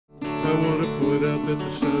that the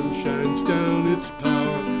sun shines down its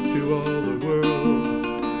power to all the world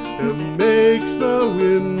and makes the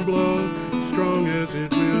wind blow strong as it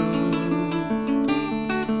will.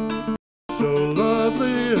 So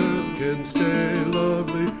lovely earth can stay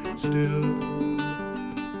lovely still.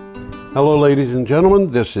 Hello ladies and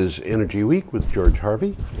gentlemen, this is Energy Week with George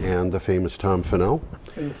Harvey and the famous Tom Fennell.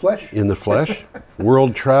 In the flesh? In the flesh.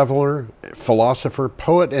 World traveler, philosopher,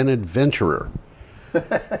 poet, and adventurer.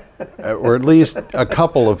 Or at least a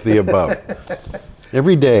couple of the above.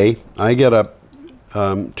 Every day I get up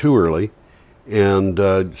too early and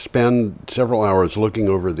spend several hours looking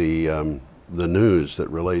over the news that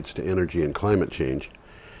relates to energy and climate change,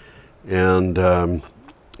 and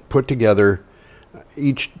put together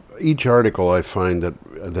each article I find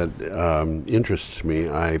that interests me.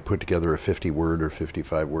 I put together a 50-word or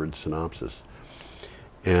 55-word synopsis,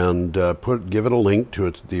 and give it a link to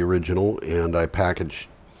the original, and I package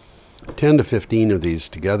 10 to 15 of these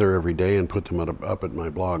together every day and put them up at my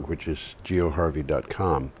blog, which is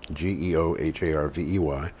geoharvey.com.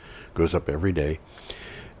 Geoharvey goes up every day.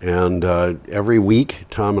 And every week,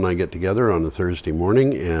 Tom and I get together on a Thursday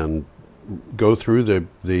morning and go through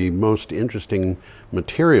the most interesting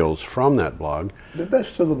materials from that blog. The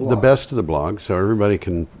best of the blog. The best of the blog, so everybody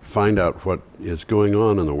can find out what is going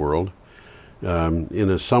on in the world in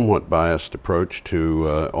a somewhat biased approach to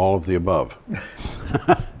all of the above.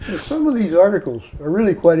 Some of these articles are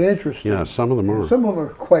really quite interesting. Yeah, some of them are. Some of them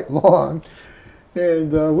are quite long,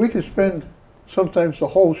 and we could spend sometimes the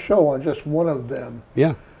whole show on just one of them.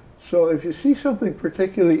 Yeah. So if you see something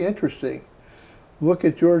particularly interesting, look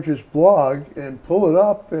at George's blog and pull it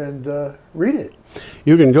up and read it.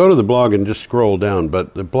 You can go to the blog and just scroll down,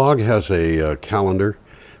 but the blog has a calendar.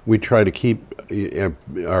 We try to keep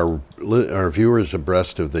our viewers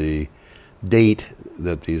abreast of the date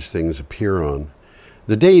that these things appear on.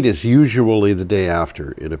 The date is usually the day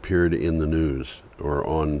after it appeared in the news or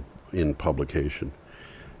in publication.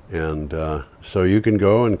 And so you can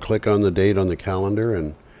go and click on the date on the calendar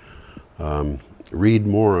and read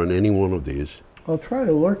more on any one of these. I'll try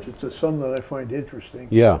to alert you to some that I find interesting.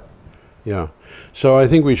 Yeah, yeah. So I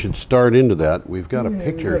think we should start into that. We've got a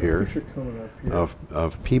picture here, coming up here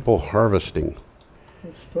of people harvesting.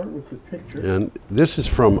 Let's start with the picture. And this is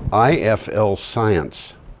from IFL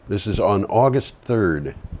Science. This is on August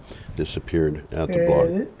 3rd. This appeared at the blog.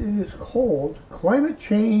 And it is called Climate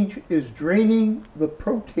Change is Draining the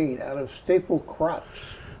Protein Out of Staple Crops.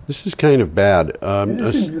 This is kind of bad.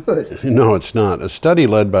 It isn't good. No, it's not. A study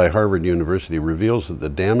led by Harvard University reveals that the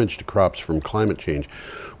damage to crops from climate change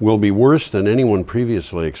will be worse than anyone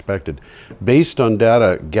previously expected. Based on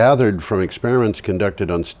data gathered from experiments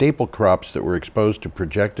conducted on staple crops that were exposed to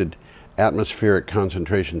projected atmospheric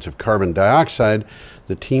concentrations of carbon dioxide,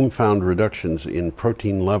 the team found reductions in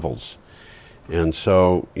protein levels. And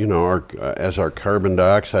so, you know, as our carbon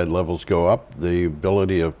dioxide levels go up, the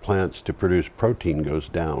ability of plants to produce protein goes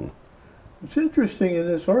down. It's interesting in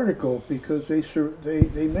this article because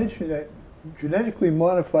they mention that genetically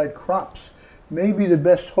modified crops may be the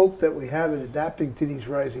best hope that we have in adapting to these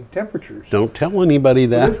rising temperatures. Don't tell anybody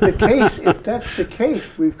that. If that's the case,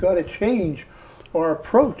 we've got to change our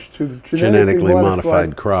approach to genetically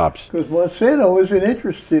modified crops. Because Monsanto isn't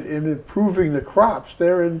interested in improving the crops;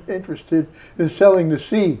 they're interested in selling the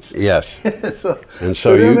seeds. Yes.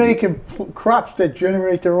 so they're making crops that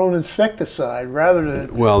generate their own insecticide rather than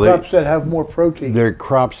crops that have more protein. They're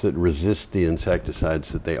crops that resist the insecticides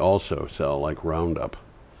that they also sell, like Roundup.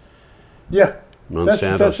 Yeah.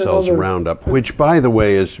 Monsanto sells Roundup, which, by the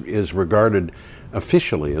way, is regarded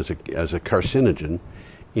officially as a carcinogen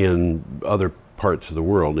in other parts of the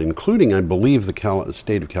world, including, I believe, the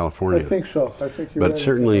state of California. I think so. I think you're right. But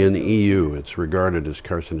certainly in the EU, it's regarded as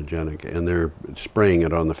carcinogenic, and they're spraying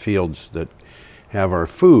it on the fields that have our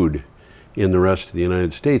food in the rest of the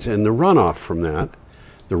United States. And the runoff from that,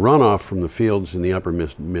 the runoff from the fields in the upper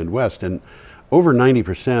Midwest, and over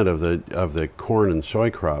 90% of the corn and soy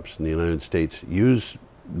crops in the United States use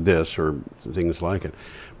this or things like it.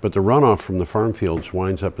 But the runoff from the farm fields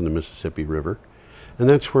winds up in the Mississippi River. And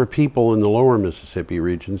that's where people in the lower Mississippi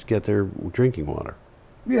regions get their drinking water.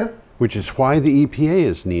 Yeah. Which is why the EPA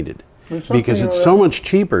is needed. Because it's so much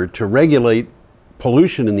cheaper to regulate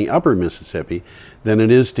pollution in the upper Mississippi than it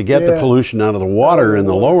is to get the pollution out of the water in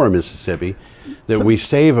the lower Mississippi, that we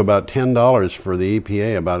save about $10 for the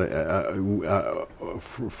EPA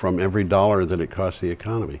from every dollar that it costs the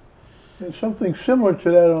economy. And something similar to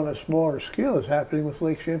that on a smaller scale is happening with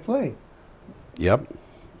Lake Champlain. Yep.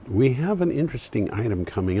 We have an interesting item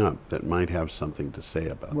coming up that might have something to say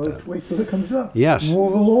about that. Let's wait till it comes up. Yes.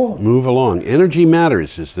 Move along. Move along. Energy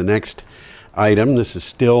Matters is the next item. This is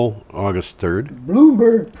still August 3rd.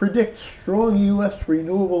 Bloomberg predicts strong U.S.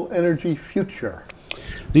 renewable energy future.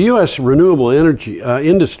 The U.S. renewable energy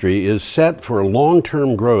industry is set for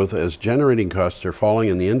long-term growth as generating costs are falling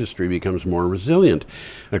and the industry becomes more resilient,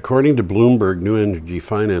 according to Bloomberg New Energy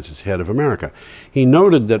Finance's head of America. He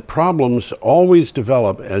noted that problems always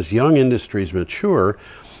develop as young industries mature,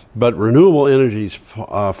 but renewable energy's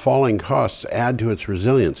falling costs add to its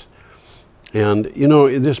resilience. And you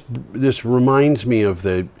know, this reminds me of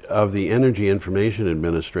the Energy Information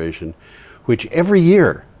Administration, which every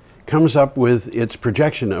year comes up with its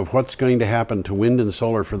projection of what's going to happen to wind and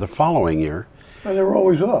solar for the following year. And they're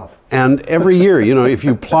always off. And every year, you know, if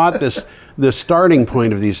you plot the starting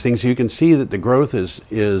point of these things, you can see that the growth is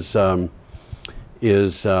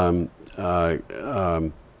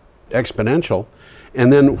exponential.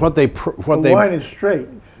 And then the line is straight.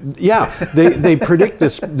 Yeah, they predict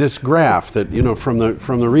this graph that, you know, from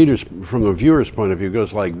the viewer's point of view,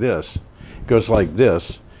 goes like this. It goes like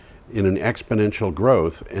this in an exponential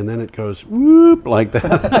growth, and then it goes whoop like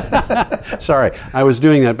that. Sorry, I was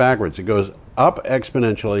doing that backwards. It goes up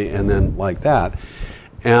exponentially and then like that.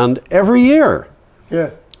 And every year,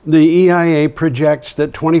 yeah, the EIA projects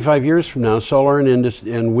that 25 years from now, solar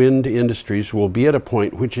and wind industries will be at a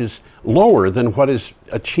point which is lower than what is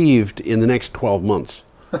achieved in the next 12 months.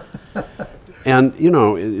 And, you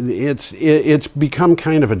know, it's become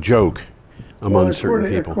kind of a joke among certain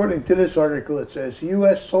people. According to this article, it says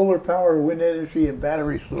U.S. solar power, wind energy, and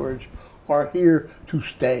battery storage are here to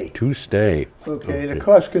stay. To stay. Okay, the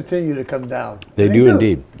costs continue to come down. They do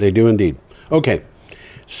indeed. They do indeed. Okay,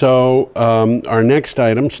 so our next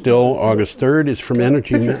item, still August 3rd, is from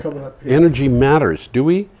Energy Matters. Do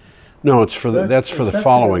we? No, it's for that's for the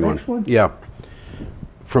following one. Yeah,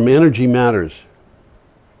 from Energy Matters.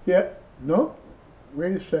 Yeah. No.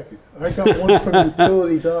 Wait a second. I got one from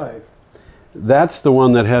Utility Dive. That's the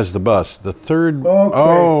one that has the bus. The third. Okay.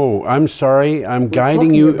 Oh, I'm sorry. I'm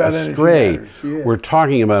guiding you astray. Yeah. We're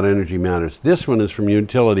talking about Energy Matters. This one is from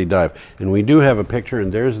Utility Dive, and we do have a picture,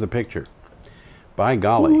 and there's the picture. By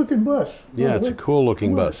golly. Cool looking bus. Yeah, it's a cool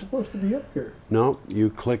looking bus. It's supposed to be up here. No, you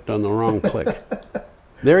clicked on the wrong click.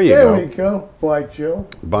 There you go. There we go. By Jove.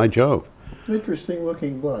 By Jove. Interesting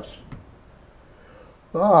looking bus.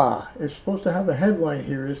 Ah, it's supposed to have a headline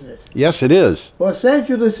here, isn't it? Yes, it is. Los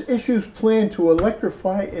Angeles issues plan to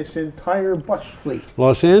electrify its entire bus fleet.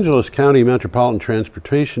 Los Angeles County Metropolitan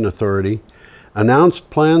Transportation Authority announced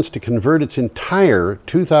plans to convert its entire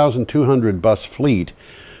 2,200 bus fleet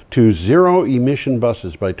to zero-emission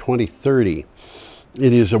buses by 2030.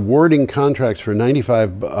 It is awarding contracts for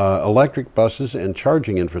 95 electric buses and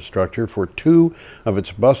charging infrastructure for 2 of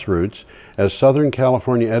its bus routes as Southern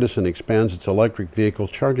California Edison expands its electric vehicle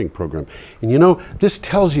charging program. And you know, this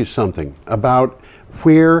tells you something about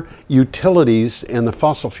where utilities and the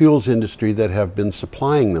fossil fuels industry that have been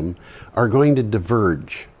supplying them are going to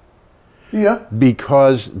diverge. Yeah.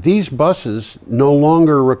 Because these buses no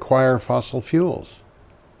longer require fossil fuels.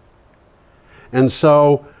 And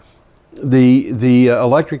so the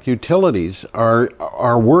electric utilities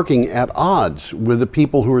are working at odds with the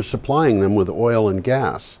people who are supplying them with oil and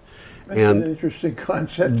gas. That's an interesting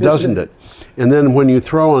concept, doesn't it? And then when you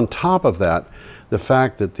throw on top of that the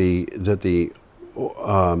fact that the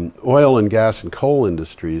oil and gas and coal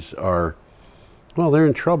industries are, well, they're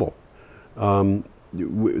in trouble.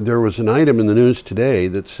 There was an item in the news today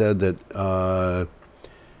that said that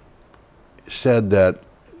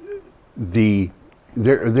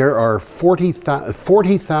there are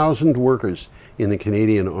 40,000 workers in the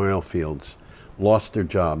Canadian oil fields lost their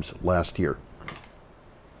jobs last year.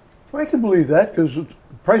 I can believe that because the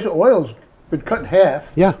price of oil's been cut in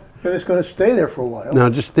half. Yeah. And it's going to stay there for a while. Now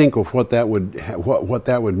just think of what that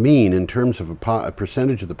would mean in terms of a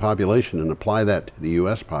percentage of the population, and apply that to the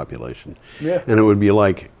U.S. population. Yeah. And it would be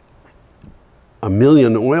like 1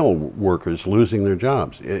 million oil workers losing their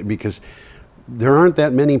jobs, because there aren't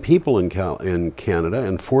that many people in Canada,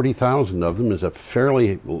 and 40,000 of them is a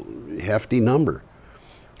fairly hefty number.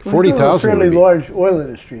 40,000. Fairly large oil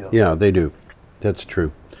industry, though. Yeah, they do. That's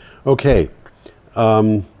true. Okay.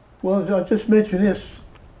 Well, I'll just mention this.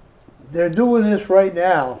 They're doing this right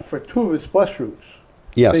now for 2 of its bus routes.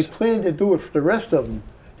 Yes. They plan to do it for the rest of them.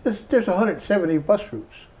 There's 170 bus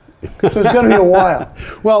routes. So it's going to be a while.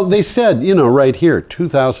 Well, they said, you know, right here,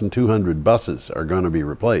 2,200 buses are going to be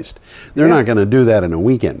replaced. They're not going to do that in a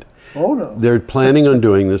weekend. Oh, no. They're planning on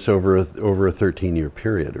doing this over a 13-year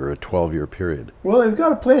period or a 12-year period. Well, they've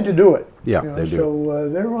got a plan to do it. Yeah, they do. So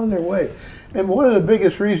they're on their way. And one of the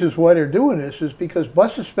biggest reasons why they're doing this is because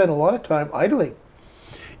buses spend a lot of time idling.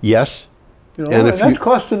 Yes. You know, and that's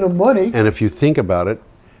costing them money. And if you think about it,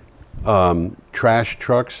 Trash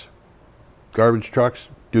trucks, garbage trucks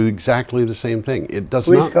do exactly the same thing. It does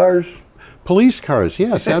Police not. cars. Police cars,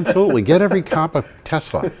 yes, absolutely. Get every cop a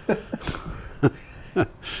Tesla.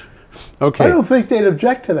 Okay. I don't think they'd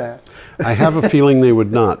object to that. I have a feeling they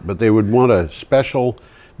would not, but they would want a special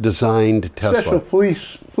designed Tesla. Special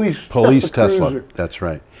police Tesla. cruiser. That's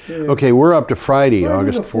right. Yeah. Okay, we're up to Friday, Friday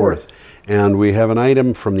August the 4th. 4th, and we have an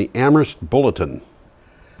item from the Amherst Bulletin.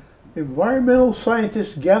 Environmental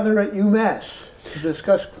scientists gather at UMass to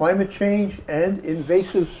discuss climate change and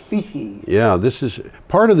invasive species. Yeah, this is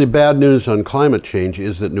part of the bad news on climate change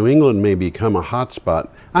is that New England may become a hotspot.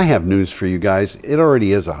 I have news for you guys. It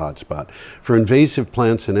already is a hotspot for invasive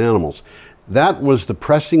plants and animals. That was the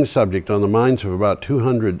pressing subject on the minds of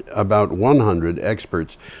about 100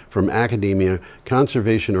 experts from academia,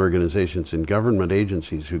 conservation organizations, and government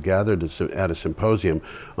agencies who gathered at a symposium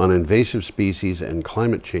on invasive species and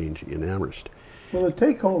climate change in Amherst. Well, the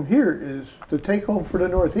take-home here is, the take-home for the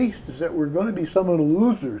Northeast is that we're going to be some of the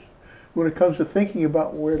losers when it comes to thinking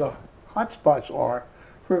about where the hot spots are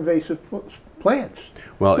for invasive plants.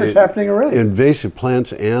 Well, it's happening already. Invasive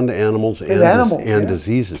plants and animals and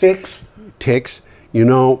diseases. Ticks. You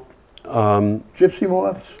know, gypsy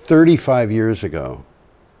moths. 35 years ago,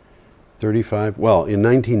 in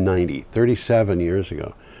 1990, 37 years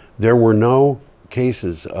ago, there were no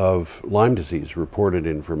cases of Lyme disease reported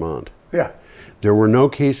in Vermont. Yeah. There were no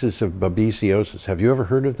cases of babesiosis. Have you ever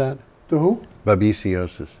heard of that? The who?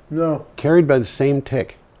 Babesiosis. No. Carried by the same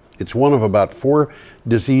tick. It's one of about 4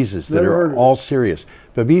 diseases that are all serious.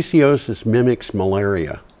 Babesiosis mimics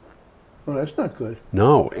malaria. Oh, that's not good.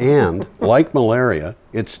 No, and like malaria,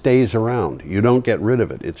 it stays around. You don't get rid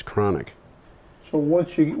of it. It's chronic. So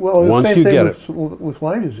once you, with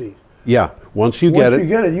Lyme disease. Yeah, once you get it,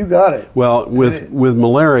 you got it. Well, with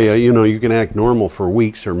malaria, you know, you can act normal for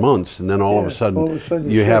weeks or months, and then all of a sudden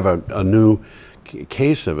you have a new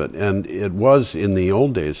case of it. And it was in the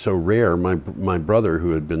old days so rare. My brother,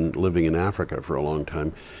 who had been living in Africa for a long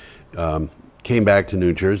time, came back to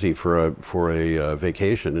New Jersey for a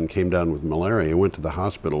vacation and came down with malaria. He went to the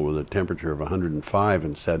hospital with a temperature of 105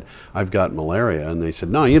 and said, "I've got malaria." And they said,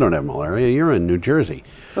 "No, you don't have malaria. You're in New Jersey."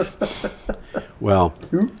 Well,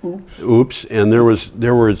 oops. And there was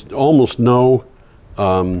almost no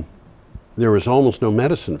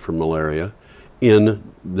medicine for malaria in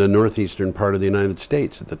the northeastern part of the United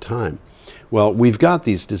States at the time. Well, we've got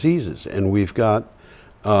these diseases, and we've got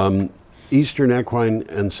Eastern equine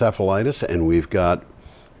encephalitis, and we've got,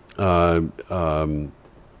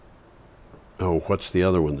 what's the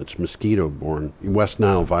other one that's mosquito-borne? West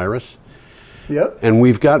Nile virus. Yep. And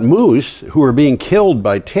we've got moose who are being killed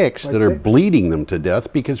by ticks that are bleeding them to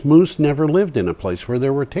death because moose never lived in a place where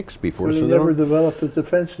there were ticks before. So they never developed the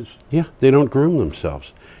defenses. Yeah, they don't groom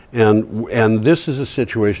themselves. And this is a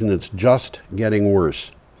situation that's just getting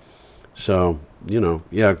worse. So, you know,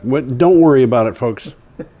 yeah, don't worry about it, folks.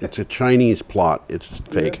 It's a Chinese plot. It's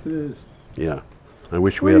fake. Yes, it is. Yeah. I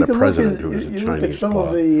wish we had a president who was a Chinese plot. Look at some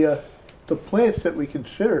of the plants that we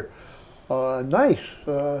consider nice.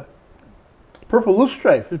 Purple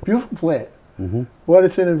loosestrife, it's a beautiful plant. Mm-hmm. But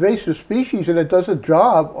it's an invasive species and it does a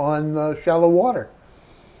job on shallow water.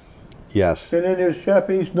 Yes. And then there's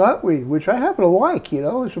Japanese knotweed, which I happen to like, you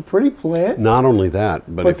know, it's a pretty plant. Not only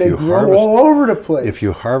that, but if they you grow all over the place. If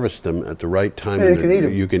you harvest them at the right time,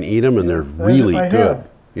 you can eat them and they're really I good. have.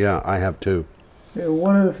 Yeah, I have too. Yeah,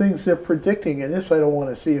 one of the things they're predicting, and this I don't want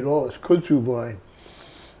to see at all, is kudzu vine.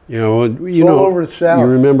 You know, all over the south. You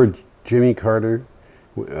remember Jimmy Carter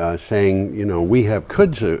saying, you know, we have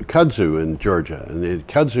kudzu in Georgia, and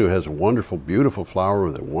kudzu has a wonderful, beautiful flower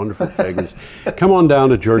with a wonderful fragrance. Come on down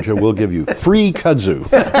to Georgia, we'll give you free kudzu.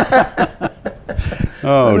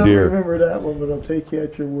 Oh dear! I don't remember that one, but I'll take you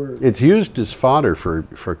at your word. It's used as fodder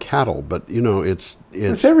for cattle, but you know, it's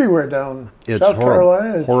everywhere down South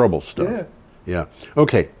Carolina. Horrible stuff. Yeah.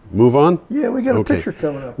 Okay, move on. Yeah, we got a picture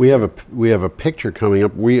coming up. We have a picture coming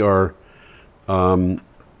up. We are.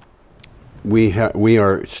 We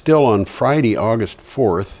are still on Friday, August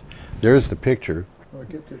 4th. There's the picture. I'll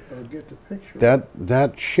get the picture.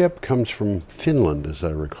 That ship comes from Finland, as I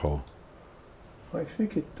recall. I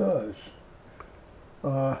think it does.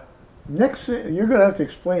 You're going to have to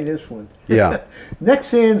explain this one. Yeah.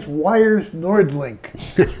 Nexans wires Nordlink.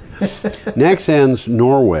 Nexans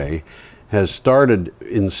Norway has started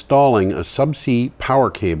installing a subsea power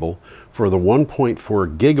cable for the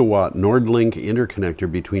 1.4 gigawatt Nordlink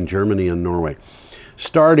interconnector between Germany and Norway.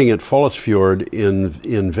 Starting at Follesfjord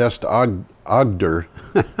in Vest Agder,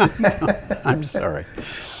 I'm sorry,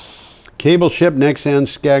 Cable ship Nexan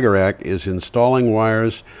Skagerrak is installing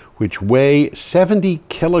wires which weigh 70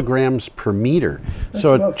 kilograms per meter. That's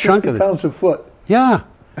so about a chunk 50 of pounds a foot. Yeah,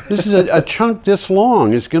 this is a chunk this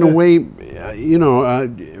long. It's going to weigh,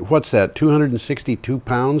 what's that? 262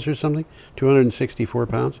 pounds or something? 264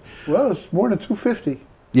 pounds. Well, it's more than 250.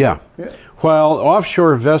 Yeah. While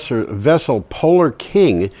offshore vessel Polar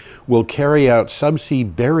King will carry out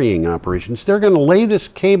subsea burying operations, they're going to lay this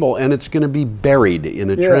cable and it's going to be buried in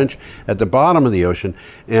a trench at the bottom of the ocean,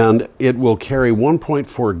 and it will carry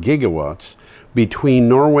 1.4 gigawatts between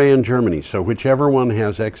Norway and Germany. So whichever one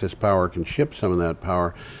has excess power can ship some of that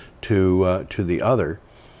power to the other.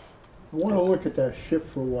 I want to look at that ship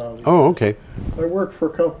for a while. Oh, okay. I worked for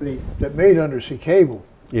a company that made undersea cable.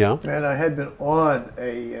 Yeah. And I had been on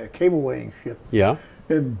a cable laying ship. Yeah.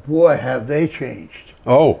 And boy, have they changed.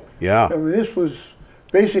 Oh, yeah. I mean, this was,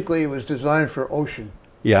 basically it was designed for ocean.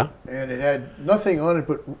 Yeah. And it had nothing on it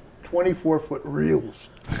but 24-foot reels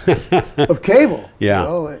of cable. Yeah. You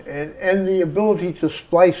know, and the ability to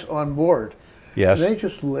splice on board. Yes. And they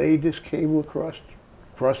just laid this cable across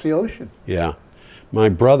the ocean. Yeah. My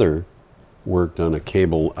brother worked on a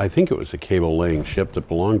cable, I think it was a cable laying ship that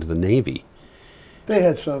belonged to the Navy. They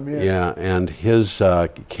had some, yeah. Yeah, and his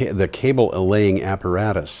the cable laying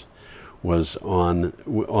apparatus was on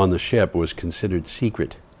the ship was considered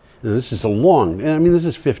secret. Now, this is this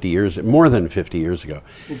is 50 years, more than 50 years ago.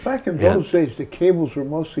 Well, back in those days, the cables were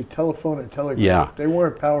mostly telephone and telegraph. Yeah. They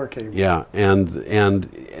weren't power cables. Yeah, and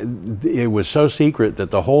it was so secret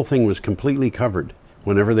that the whole thing was completely covered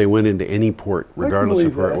whenever they went into any port, regardless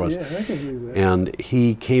of where it was. Yeah, I can believe that. And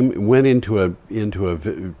he went into a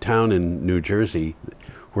town in New Jersey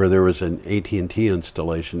where there was an AT&T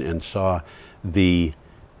installation and saw the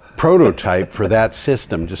prototype for that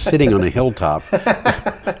system just sitting on a hilltop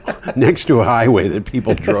next to a highway that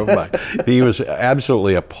people drove by. He was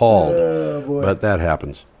absolutely appalled, but that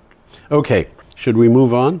happens. Okay, should we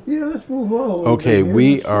move on? Yeah, let's move on. Okay,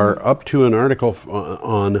 we are up to an article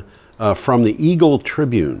from the Eagle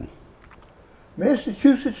Tribune.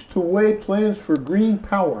 Massachusetts to weigh plans for green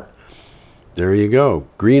power. There you go.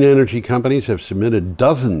 Green energy companies have submitted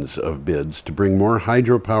dozens of bids to bring more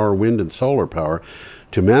hydropower, wind, and solar power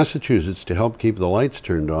to Massachusetts to help keep the lights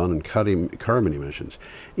turned on and cutting carbon emissions.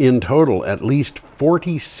 In total, at least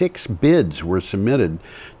 46 bids were submitted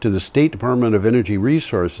to the State Department of Energy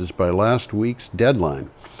Resources by last week's deadline.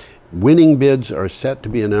 Winning bids are set to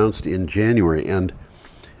be announced in January, and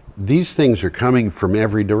these things are coming from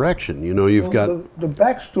every direction. You know, you've got... The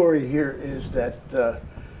backstory here is that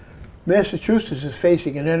Massachusetts is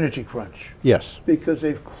facing an energy crunch. Yes. Because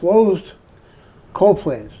they've closed coal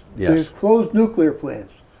plants. Yes. They've closed nuclear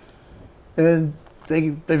plants. And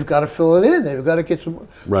they've got to fill it in. They've got to get some...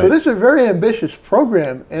 Right. So this is a very ambitious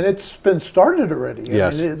program, and it's been started already.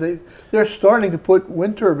 Yes. I mean, they're starting to put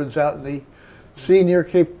wind turbines out in the sea near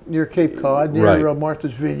Cape Cod, near Right.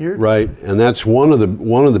 Martha's Vineyard. Right, and that's one of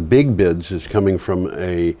the big bids is coming from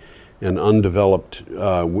an undeveloped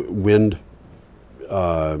wind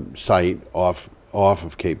site off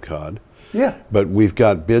of Cape Cod. Yeah. But we've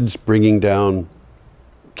got bids bringing down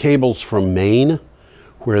cables from Maine,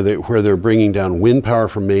 where they're bringing down wind power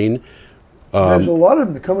from Maine. There's a lot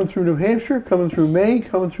of them coming through New Hampshire, coming through Maine,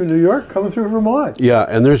 coming through New York, coming through Vermont. Yeah,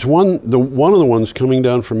 and there's one of the ones coming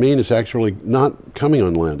down from Maine is actually not coming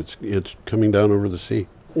on land. It's coming down over the sea.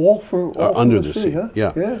 All under the sea. Huh?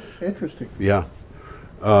 Yeah. Yeah. Interesting. Yeah.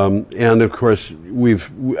 And of course,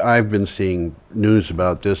 I've been seeing news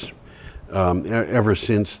about this ever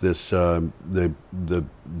since the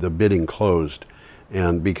bidding closed,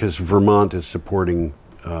 and because Vermont is supporting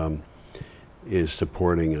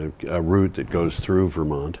a route that goes through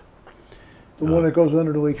Vermont. The one that goes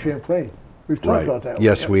under the Lake Champlain. We've talked about that one.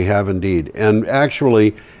 Yes, we have indeed. And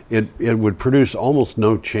actually, it would produce almost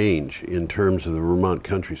no change in terms of the Vermont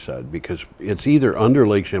countryside, because it's either under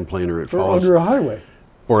Lake Champlain or follows under a highway.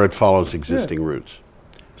 Or it follows existing routes.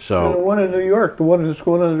 So, and the one in New York, the one that's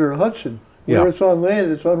going under Hudson, where it's on land,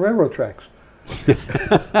 it's on railroad tracks.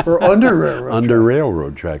 Or under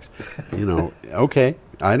railroad tracks. You know, okay,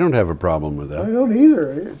 I don't have a problem with that. I don't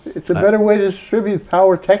either. It's a better way to distribute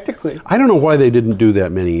power technically. I don't know why they didn't do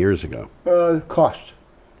that many years ago. Cost.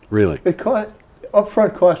 Really?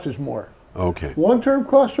 Upfront cost is more. Okay. Long-term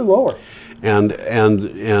costs are lower. And the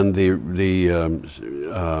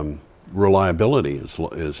reliability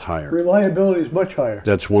is higher. Reliability is much higher.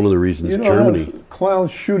 That's one of the reasons you don't Germany. Have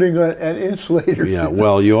clowns shooting at insulators. Yeah,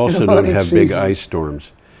 well, you also don't have big ice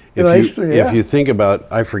storms. If you think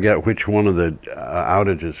about, I forget which one of the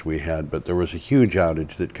outages we had, but there was a huge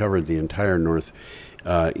outage that covered the entire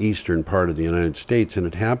eastern part of the United States, and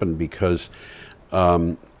it happened because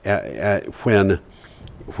when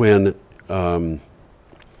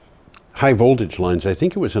high voltage lines, I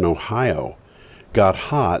think it was in Ohio, got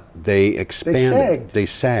hot, they expanded. They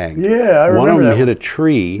sagged. Yeah, I remember One of them that. hit a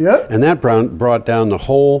tree, Yep. and that brought down the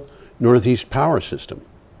whole Northeast power system.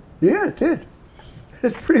 Yeah, it did.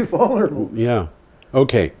 It's pretty vulnerable. Yeah.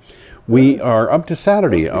 Okay. We are up to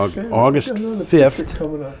Saturday, August 5th.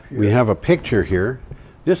 Coming up here. We have a picture here.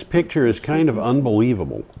 This picture is kind of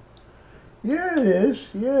unbelievable. Yeah, it is.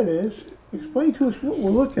 Yeah, it is. Explain to us what we're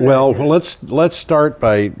looking Well, at. Well, let's start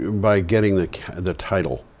by getting the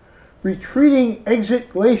title. Retreating Exit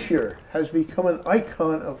Glacier has become an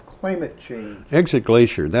icon of climate change. Exit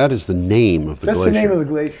Glacier, that is the name of the That's glacier. the name of the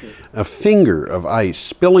glacier. A finger of ice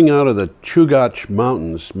spilling out of the Chugach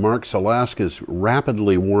Mountains marks Alaska's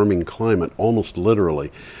rapidly warming climate, almost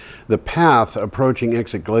literally. The path approaching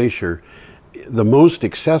Exit Glacier, the most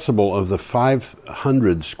accessible of the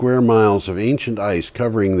 500 square miles of ancient ice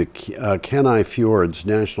covering the Kenai Fjords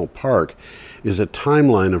National Park, is a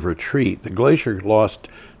timeline of retreat. The glacier lost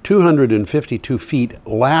 252 feet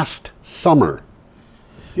last summer.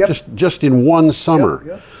 Yep. Just in one summer.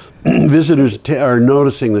 Yep, yep. Visitors are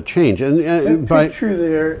noticing the change. And That picture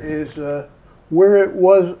there is where it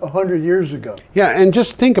was 100 years ago. yeah, and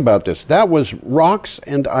just think about this. That was rocks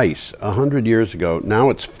and ice 100 years ago. Now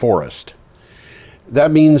it's forest. That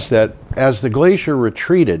means that as the glacier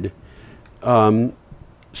retreated,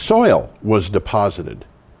 soil was deposited,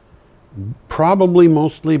 probably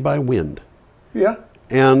mostly by wind. Yeah.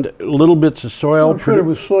 And little bits of soil. I'm sure there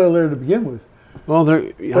was soil there to begin with. Well, I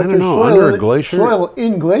But don't there's know, soil under in a glacier. Soil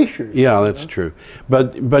in glaciers. Yeah, that's true.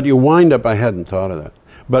 But you wind up, I hadn't thought of that,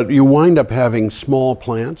 but you wind up having small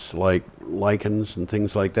plants like lichens and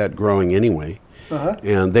things like that growing anyway. Uh-huh.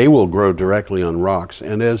 And they will grow directly on rocks.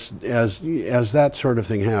 And as that sort of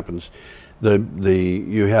thing happens,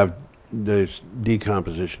 you have the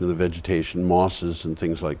decomposition of the vegetation, mosses and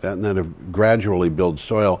things like that, and that gradually builds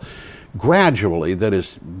soil, gradually, that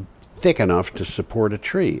is thick enough to support a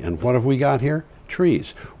tree. And what have we got here?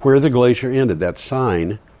 Trees. Where the glacier ended, that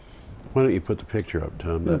sign. Why don't you put the picture up,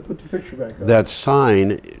 Tom? Yeah, put the picture back up. That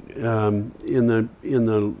sign in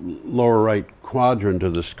the lower right quadrant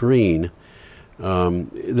of the screen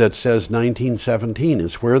that says 1917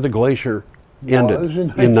 is where the glacier ended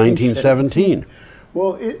in 1917.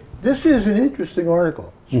 Well, this is an interesting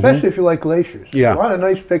article, especially if you like glaciers. Yeah. A lot of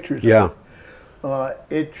nice pictures. Yeah.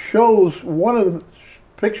 It shows, one of the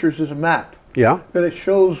pictures is a map. Yeah. And it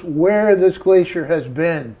shows where this glacier has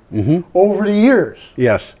been over the years.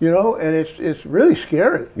 Yes. You know, and it's really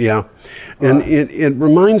scary. Yeah. And it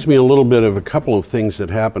reminds me a little bit of a couple of things that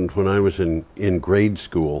happened when I was in grade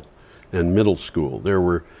school and middle school. There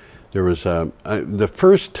was the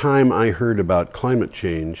first time I heard about climate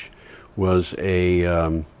change was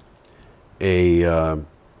an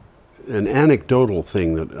anecdotal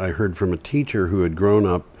thing that I heard from a teacher who had grown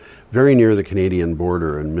up very near the Canadian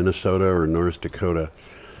border in Minnesota or North Dakota,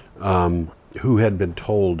 who had been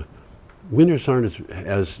told winters aren't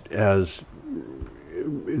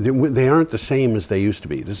they aren't the same as they used to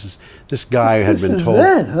be. This guy had been told.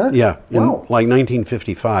 Then, huh? Yeah, in like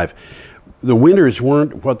 1955. The winters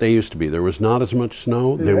weren't what they used to be. There was not as much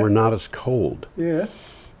snow. They were not as cold. Yeah.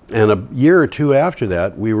 And a year or two after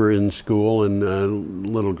that, we were in school, and a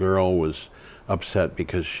little girl was upset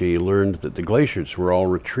because she learned that the glaciers were all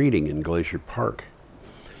retreating in Glacier Park.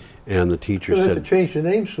 And the teacher We'll have said, to change the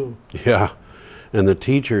name soon. yeah. And the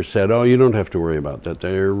teacher said, oh, you don't have to worry about that.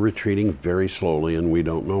 They're retreating very slowly, and we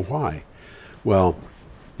don't know why. Well,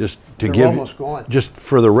 just to They're give, almost gone. just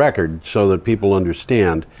for the record, so that people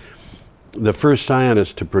understand, the first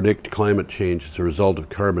scientist to predict climate change as a result of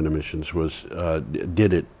carbon emissions was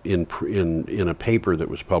did it in a paper that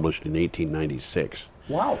was published in 1896.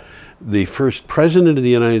 Wow. The first president of the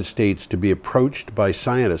United States to be approached by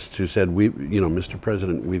scientists who said, Mr.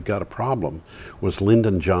 President, we've got a problem, was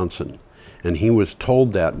Lyndon Johnson. And he was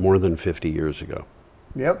told that more than 50 years ago.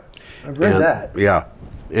 Yep, I've read that. Yeah.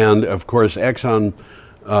 And of course, Exxon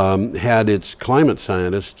had its climate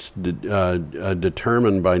scientists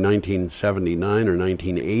determined by 1979 or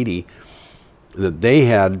 1980 that they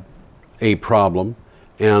had a problem,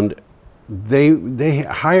 and they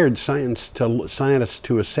hired scientists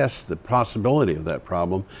to assess the possibility of that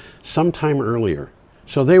problem sometime earlier.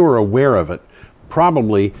 So they were aware of it,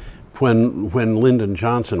 probably when Lyndon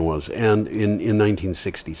Johnson was, and in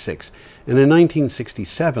 1966. And in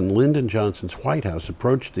 1967, Lyndon Johnson's White House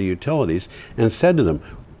approached the utilities and said to them,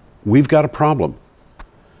 we've got a problem.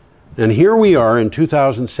 And here we are in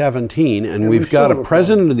 2017, and we've got a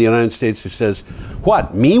president of the United States who says,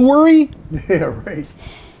 what, me worry? Yeah, right.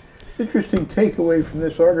 Interesting takeaway from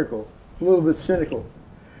this article, a little bit cynical.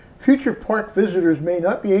 Future park visitors may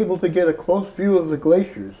not be able to get a close view of the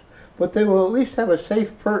glaciers, but they will at least have a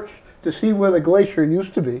safe perch to see where the glacier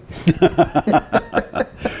used to be.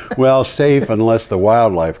 Well, safe unless the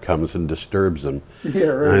wildlife comes and disturbs them. Yeah,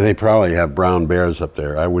 right. And they probably have brown bears up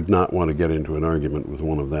there. I would not want to get into an argument with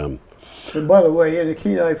one of them. And by the way, in the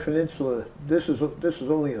Kenai Peninsula, this is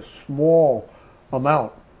only a small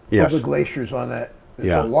amount Yes. of the glaciers on that. It's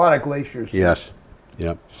Yeah. a lot of glaciers. Yes.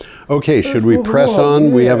 Yep. Okay, Let's should we move press along.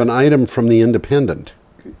 on? We Yeah. have an item from the Independent.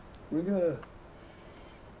 We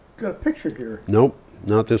got a picture here. Nope,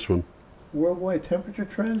 not this one. Worldwide temperature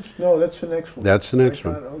trends? No, that's the next one. That's the next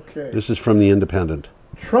one. Okay. This is from the Independent.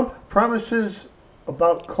 Trump promises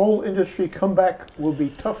about coal industry comeback will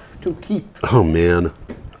be tough to keep. Oh, man.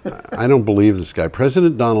 I don't believe this guy.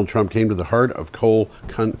 President Donald Trump came to the heart of coal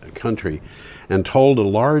country and told a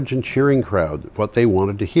large and cheering crowd what they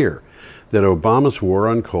wanted to hear, that Obama's war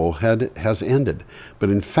on coal has ended. But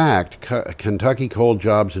in fact, Kentucky coal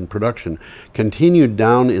jobs and production continued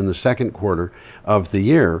down in the second quarter of the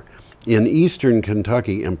year. In eastern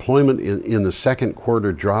Kentucky, employment in the second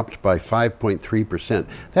quarter dropped by 5.3%.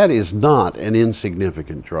 That is not an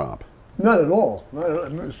insignificant drop. Not at all.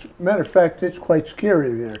 Matter of fact, it's quite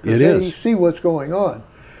scary there. It is. You see what's going on.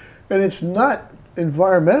 And it's not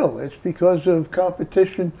environmental. It's because of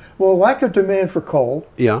competition, well, lack of demand for coal.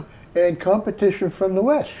 Yeah. And competition from the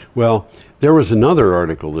West. Well, there was another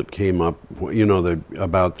article that came up, you know,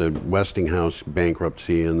 about the Westinghouse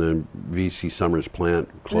bankruptcy and the VC Summers plant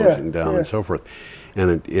closing down and so forth.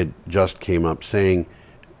 And it just came up saying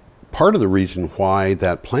part of the reason why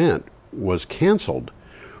that plant was canceled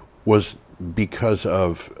was because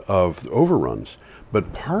of overruns.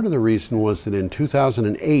 But part of the reason was that in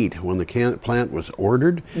 2008, when the plant was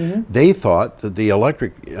ordered, they thought that the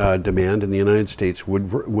electric demand in the United States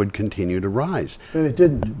would continue to rise. And it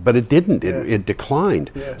didn't. But it didn't. Yeah. It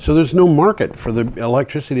declined. Yeah. So there's no market for the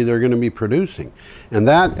electricity they're going to be producing. And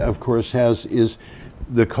that, of course, is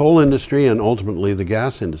the coal industry and ultimately the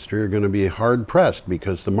gas industry are going to be hard pressed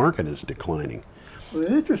because the market is declining. Well,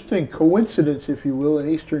 an interesting coincidence, if you will, in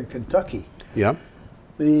eastern Kentucky. Yep.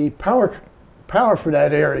 The power for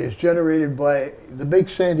that area is generated by the Big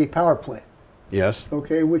Sandy power plant. Yes.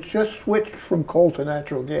 Okay, which just switched from coal to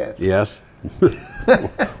natural gas. Yes.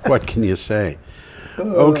 What can you say?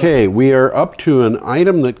 Okay, we are up to an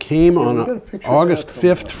item that came on August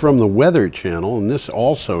 5th from the Weather Channel, and this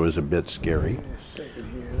also is a bit scary.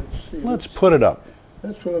 Let's put it up.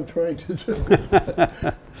 That's what I'm trying to do.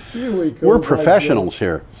 Here we go. We're professionals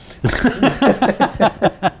here.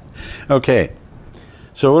 Okay.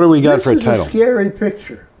 So what do we got for a title? This is a scary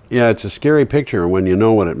picture. Yeah, it's a scary picture when you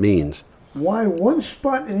know what it means. Why one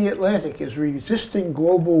spot in the Atlantic is resisting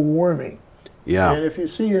global warming. Yeah. And if you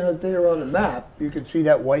see it there on the map, you can see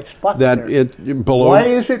that white spot That there. it below. Why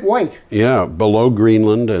is it white? Yeah, below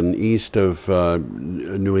Greenland and east of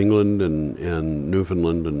New England and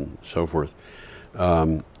Newfoundland and so forth.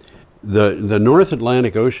 The North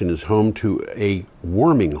Atlantic Ocean is home to a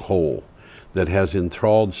warming hole that has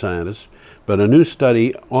enthralled scientists. But a new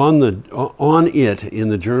study on it in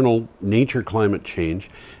the journal Nature Climate Change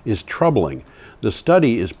is troubling. The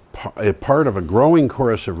study is a part of a growing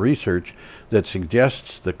chorus of research that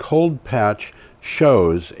suggests the cold patch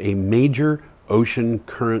shows a major ocean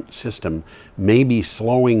current system may be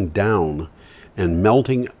slowing down, and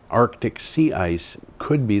melting Arctic sea ice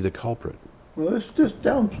could be the culprit. Well, this just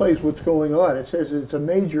downplays what's going on. It says it's a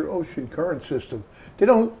major ocean current system. They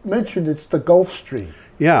don't mention it's the Gulf Stream.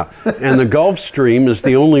 Yeah, and the Gulf Stream is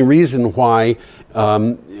the only reason why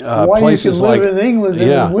places you can like live in England in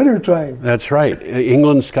the wintertime. That's right.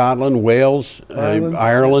 England, Scotland, Wales,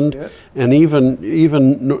 Ireland, yeah. And even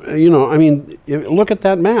you know, I mean, look at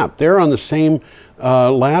that map. They're on the same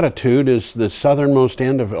latitude as the southernmost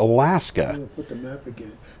end of Alaska. I'm going to put the map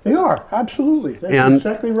again. They are, absolutely. That's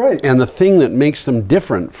exactly right. And the thing that makes them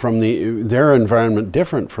different from their environment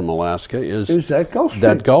different from Alaska is that Gulf Stream.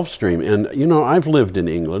 That Gulf Stream. And you know, I've lived in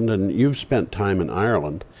England, and you've spent time in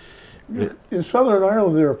Ireland. In southern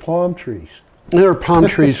Ireland, there are palm trees. There are palm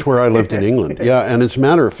trees where I lived in England. Yeah, and as a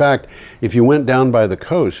matter of fact, if you went down by the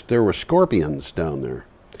coast, there were scorpions down there.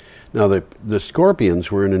 Now, the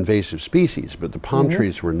scorpions were an invasive species, but the palm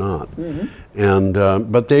trees were not. And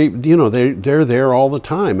but they're there all the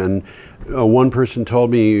time. And one person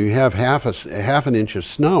told me you have half an inch of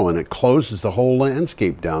snow, and it closes the whole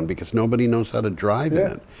landscape down because nobody knows how to drive in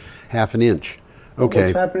it. Half an inch. Okay.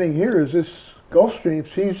 What's happening here is this Gulf Stream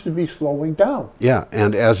seems to be slowing down. Yeah,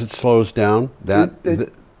 and as it slows down, the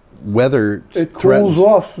weather it cools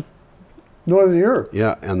off Northern Europe.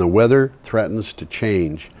 Yeah, and the weather threatens to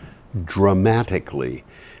change dramatically.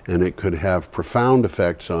 and it could have profound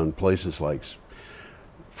effects on places like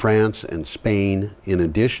France and Spain, in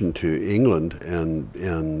addition to England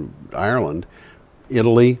and Ireland.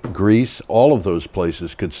 Italy, Greece, all of those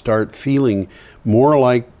places could start feeling more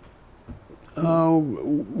like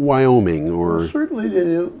Wyoming or... Well, certainly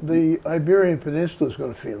the Iberian Peninsula is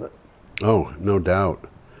going to feel it. Oh, no doubt.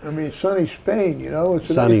 I mean, sunny Spain, you know, it's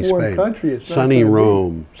a Sunny nice warm Spain. country. It's not Sunny gonna be-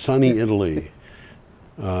 Rome, sunny Italy.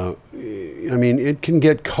 I mean, it can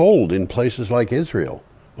get cold in places like Israel.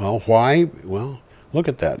 Well, why? Well, look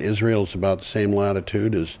at that. Israel's about the same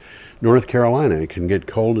latitude as North Carolina. It can get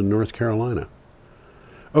cold in North Carolina.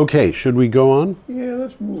 Okay, should we go on? Yeah,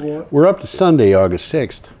 let's move on. We're up to Sunday, August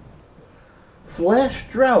 6th. Flash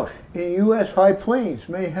drought in U.S. high plains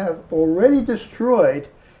may have already destroyed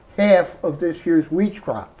half of this year's wheat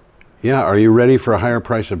crop. Yeah, are you ready for a higher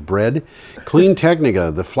price of bread? Clean Technica,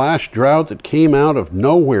 the flash drought that came out of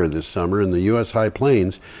nowhere this summer in the U.S. high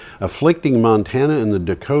plains, afflicting Montana and the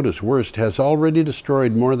Dakotas worst, has already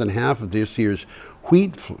destroyed more than half of this year's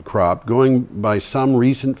wheat crop, going by some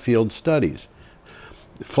recent field studies.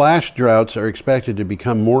 Flash droughts are expected to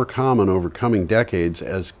become more common over coming decades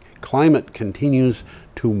as climate continues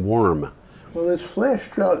to warm. Well, this flash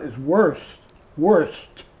drought is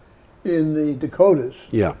worst in the Dakotas.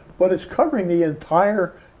 Yeah. But it's covering the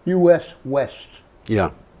entire U.S. West.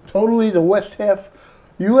 Yeah. Totally the west half,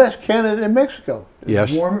 U.S., Canada, and Mexico. It's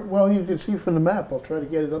Yes. warm. Well, you can see from the map. I'll try to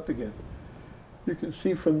get it up again. You can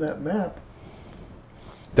see from that map.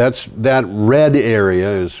 That red area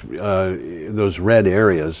is, those red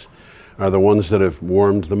areas are the ones that have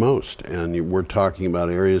warmed the most. And we're talking about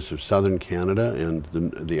areas of southern Canada and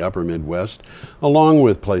the upper Midwest, along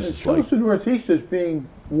with It places shows like... the Northeast as being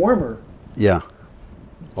warmer. Yeah.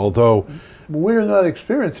 Although... We're not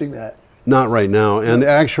experiencing that. Not right now. And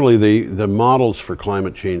actually the models for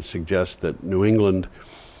climate change suggest that New England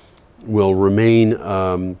will remain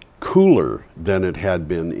cooler than it had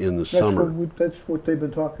been in the summer. That's what they've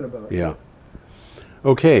been talking about. Yeah.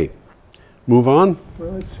 Okay. Move on.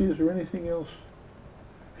 Well, let's see. Is there anything else?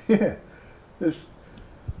 Yeah.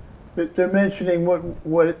 They're mentioning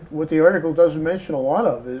what the article doesn't mention a lot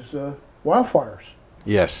of is wildfires.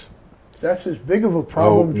 Yes. That's as big of a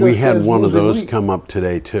problem. We just had as one of losing those wheat. come up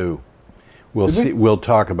today too. We'll Did we? see. We'll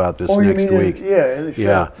talk about this Oh, you next mean week. in the show.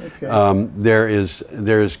 Yeah. Okay.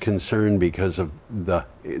 There is concern because of the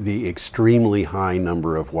extremely high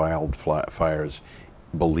number of wildfires,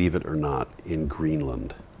 believe it or not, in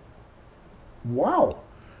Greenland. Wow.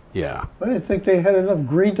 Yeah. I didn't think they had enough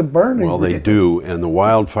green to burn. Well, they do, and the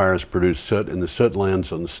wildfires produce soot, and the soot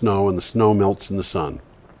lands on the snow, and the snow melts in the sun.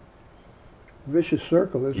 Vicious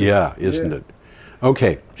circle, isn't it? Yeah, isn't it?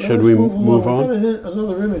 Okay, Well, should let's we move move along. on? We've got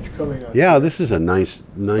another image coming up. Yeah, this is a nice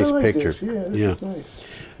I like picture. This. Yeah, this is nice.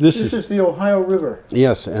 This This is the Ohio River.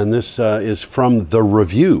 Yes, and this is from The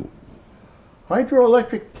Review.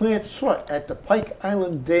 Hydroelectric plant sought at the Pike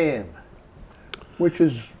Island Dam, which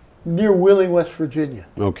is near Wheeling, West Virginia.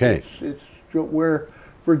 Okay. It's where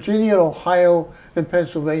Virginia, Ohio, and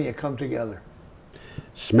Pennsylvania come together.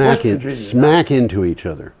 Smack West Virginia, into each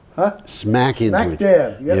other. Huh? Smack into Smack each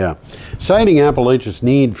dab, other. yep. Yeah. Citing Appalachia's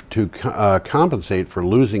need to compensate for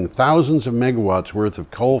losing thousands of megawatts worth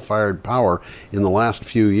of coal-fired power in the last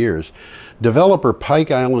few years, developer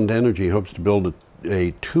Pike Island Energy hopes to build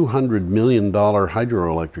a $200 million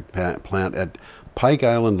hydroelectric plant at Pike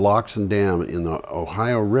Island Locks and Dam in the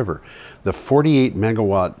Ohio River. The 48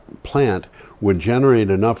 megawatt plant would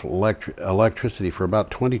generate enough electricity for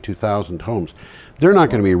about 22,000 homes. They're not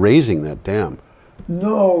going to be raising that dam.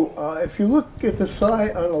 No, if you look at the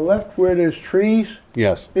side on the left where there's trees,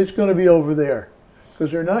 Yes. it's going to be over there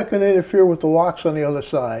because they're not going to interfere with the locks on the other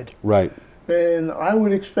side. Right. And I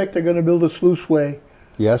would expect they're going to build a sluiceway.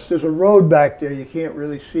 Yes. There's a road back there. You can't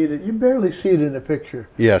really see it. You barely see it in the picture.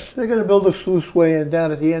 Yes. They're going to build a sluiceway, and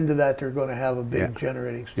down at the end of that, they're going to have a big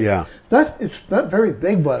generating station. Yeah. It's not very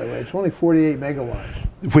big, by the way. It's only 48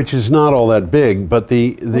 megawatts. Which is not all that big, but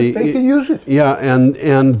They can use it. Yeah,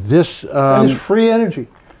 and this And it's free energy.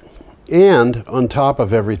 and on top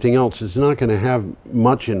of everything else, it's not going to have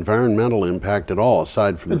much environmental impact at all,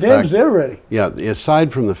 aside from The the dam's fact. there already. Yeah,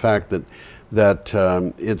 aside from the fact that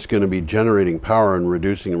it's going to be generating power and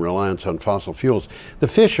reducing reliance on fossil fuels. The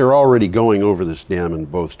fish are already going over this dam in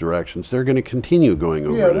both directions. They're going to continue going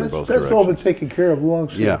over it in both directions. That's all been taken care of long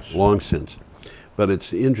since. Yeah, long since. But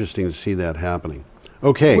it's interesting to see that happening.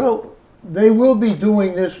 Okay. Well, they will be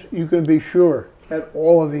doing this, you can be sure, at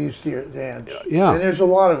all of these dams. Yeah. And there's a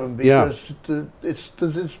lot of them because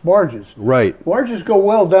it's barges. Right. Barges go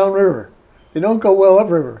well downriver. They don't go well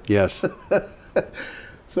upriver. Yes.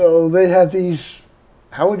 So they have these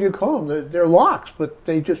how would you call them? They're locks, but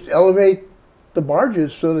they just elevate the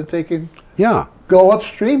barges so that they can go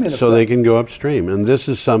upstream. So they can go upstream. And this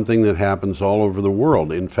is something that happens all over the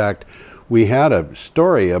world. In fact, we had a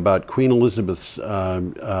story about Queen Elizabeth's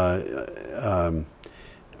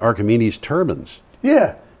Archimedes turbines.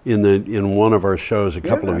 Yeah. In one of our shows a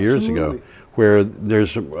couple of years ago, where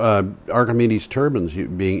there's Archimedes turbines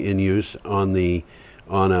being in use on a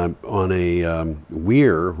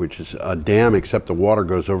weir, which is a dam, except the water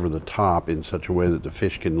goes over the top in such a way that the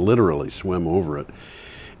fish can literally swim over it,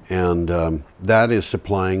 and that is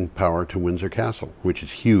supplying power to Windsor Castle, which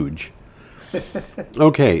is huge.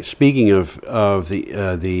 Okay, speaking of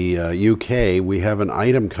the UK, we have an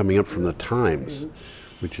item coming up from the Times,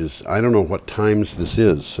 which is, I don't know what Times this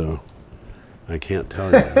is, so I can't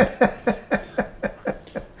tell you.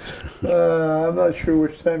 I'm not sure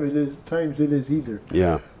which times it is either.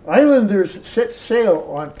 Yeah. Islanders set sail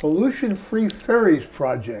on pollution-free ferries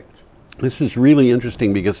project. This is really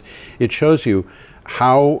interesting because it shows you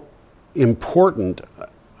how important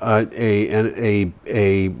a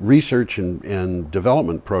research and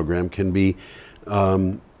development program can be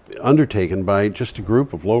undertaken by just a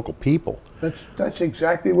group of local people. That's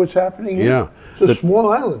exactly what's happening here. Yeah. It's a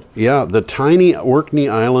small island. Yeah, the tiny Orkney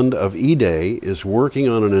island of Eday is working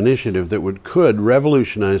on an initiative that could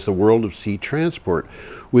revolutionize the world of sea transport.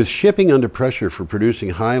 With shipping under pressure for producing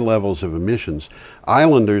high levels of emissions,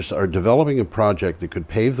 islanders are developing a project that could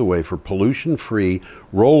pave the way for pollution-free,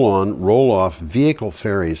 roll-on, roll-off vehicle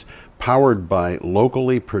ferries powered by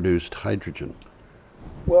locally produced hydrogen.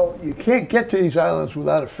 Well, you can't get to these islands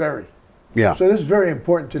without a ferry. Yeah. So this is very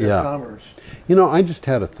important to their commerce. You know, I just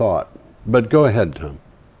had a thought, but go ahead, Tom.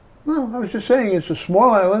 Well, I was just saying, it's a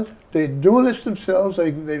small island. They're doing this themselves.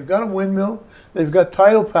 They've got a windmill. They've got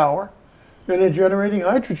tidal power, and they're generating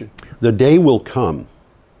hydrogen. The day will come,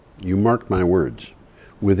 you mark my words,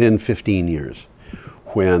 within 15 years,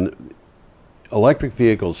 when electric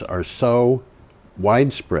vehicles are so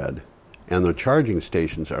widespread and the charging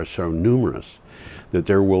stations are so numerous that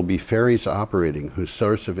there will be ferries operating whose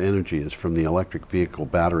source of energy is from the electric vehicle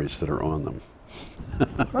batteries that are on them.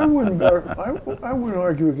 I wouldn't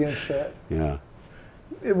argue against that. Yeah.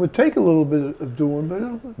 It would take a little bit of doing, but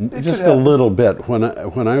it just a little bit. When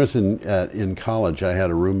I was in college, I had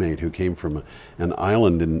a roommate who came from an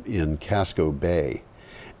island in Casco Bay,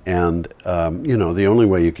 and you know, the only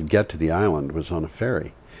way you could get to the island was on a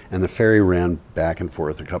ferry, and the ferry ran back and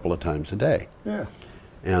forth a couple of times a day. Yeah.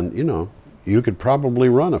 And you know, you could probably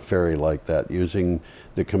run a ferry like that using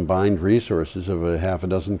the combined resources of a half a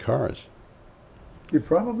dozen cars. You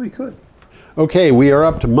probably could. Okay, we are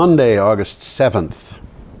up to Monday, August 7th.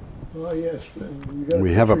 Oh, yes.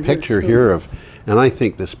 We have a picture here of, and I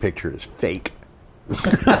think this picture is fake.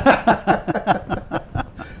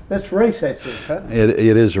 That's rice, I think, huh? It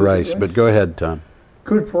is rice, but go ahead, Tom.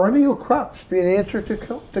 Could perennial crops be an answer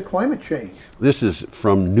to climate change? This is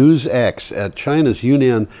from NewsX at China's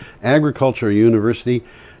Yunnan Agricultural University.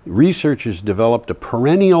 Researchers developed a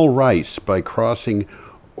perennial rice by crossing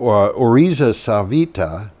Oryza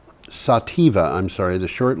sativa, the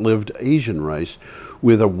short-lived Asian rice,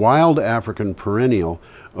 with a wild African perennial,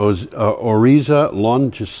 Oryza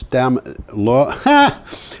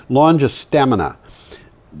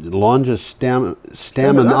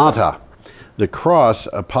longistaminata. The cross,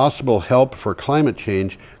 a possible help for climate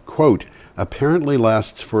change, quote, apparently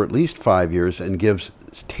lasts for at least 5 years and gives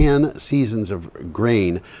 10 seasons of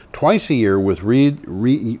grain twice a year with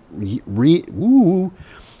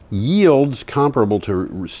yields comparable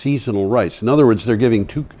to seasonal rice. In other words, they're giving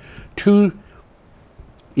two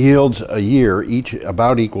yields a year, each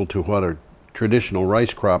about equal to what a traditional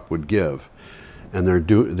rice crop would give. And they're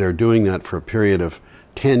doing that for a period of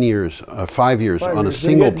 10 years, 5 years on a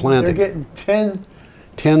single planting. They're getting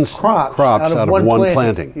 10 crops out of one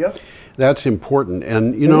planting. Yep. That's important.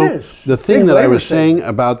 And you know, the thing that I was saying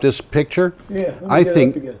about this picture, I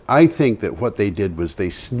think that what they did was they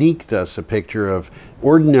sneaked us a picture of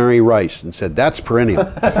ordinary rice and said, that's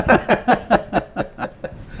perennial.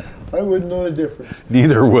 I wouldn't know the difference.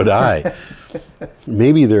 Neither would I.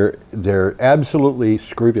 Maybe they're absolutely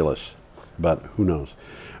scrupulous, but who knows.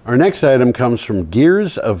 Our next item comes from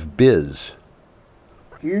Gears of Biz.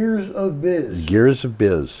 Gears of Biz. Gears of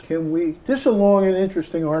Biz. This is a long and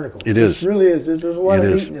interesting article. It is. It really is. There's a lot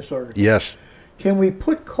of meat in this article. Yes. Can we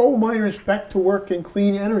put coal miners back to work in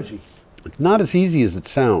clean energy? It's not as easy as it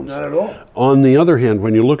sounds. Not at all. On the other hand,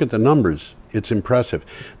 when you look at the numbers, it's impressive.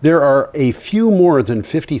 There are a few more than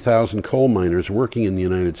 50,000 coal miners working in the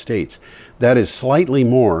United States. That is slightly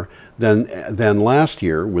more than last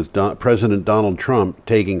year, with President Donald Trump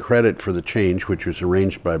taking credit for the change, which was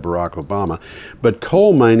arranged by Barack Obama. But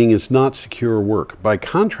coal mining is not secure work. By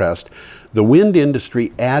contrast, the wind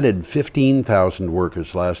industry added 15,000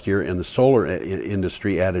 workers last year, and the solar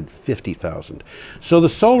industry added 50,000. So the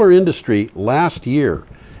solar industry last year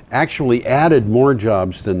actually added more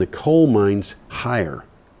jobs than the coal mines hire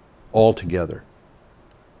altogether.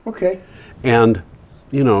 Okay. And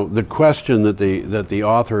you know, the question that the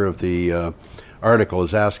author of the article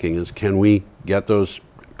is asking is, can we get those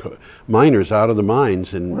miners out of the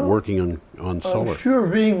mines and working on solar? I'm sure,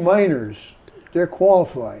 being miners, they're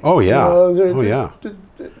qualified. Oh yeah. Oh yeah.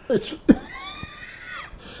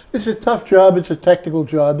 It's a tough job. It's a technical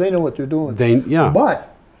job. They know what they're doing.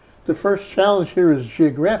 But the first challenge here is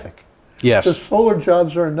geographic. Yes. The solar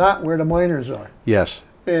jobs are not where the miners are. Yes.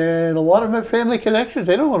 And a lot of them have family connections.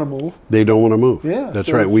 They don't want to move. They don't want to move. Yeah, that's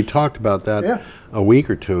so right. We talked about that a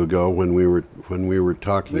week or two ago when we were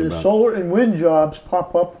talking about. The solar and wind jobs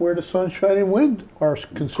pop up where the sunshine and wind are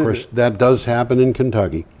considered. Of course, that does happen in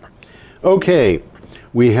Kentucky. Okay,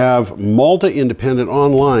 we have Malta Independent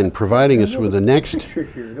Online providing us with the next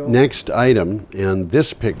item, and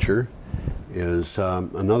this picture is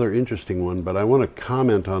another interesting one, but I want to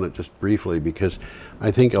comment on it just briefly because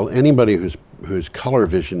I think anybody whose color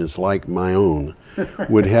vision is like my own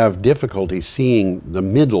would have difficulty seeing the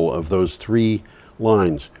middle of those three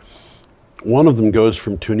lines. One of them goes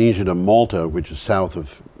from Tunisia to Malta, which is south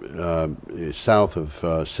of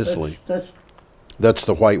Sicily. That's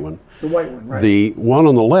the white one. The white one, right. The one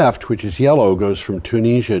on the left, which is yellow, goes from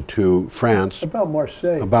Tunisia to France. About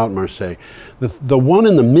Marseille. About Marseille. The one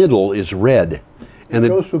in the middle is red. And it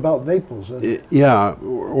goes to about Naples, doesn't it? Yeah,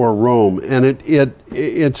 or Rome. And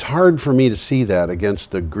it's hard for me to see that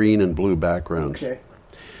against the green and blue backgrounds. Okay.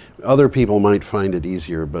 Other people might find it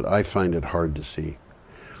easier, but I find it hard to see.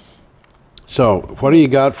 So, what do you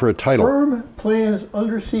got for a title? Firm plans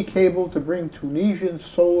undersea cable to bring Tunisian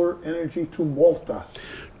solar energy to Malta.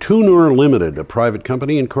 Tunur Limited, a private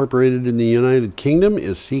company incorporated in the United Kingdom,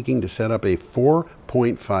 is seeking to set up a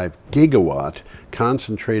 4.5 gigawatt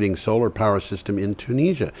concentrating solar power system in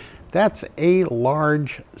Tunisia. That's a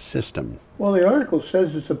large system. Well, the article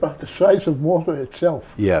says it's about the size of Malta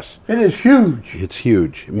itself. Yes. It is huge. It's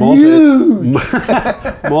huge. Huge.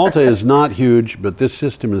 Malta is not huge, but this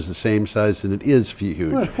system is the same size and it is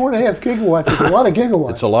huge. Well, 4.5 gigawatts is a lot of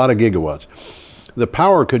gigawatts. It's a lot of gigawatts. The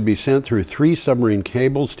power could be sent through 3 submarine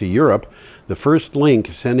cables to Europe. The first link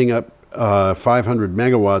sending up 500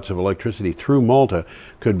 megawatts of electricity through Malta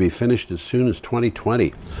could be finished as soon as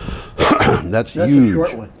 2020. That's huge. The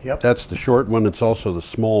short one. Yep. That's the short one. It's also the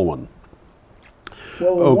small one.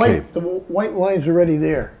 Well, the white line's already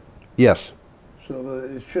there. Yes. So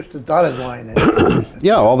it's just a dotted line.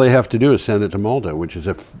 Yeah, all they have to do is send it to Malta, which is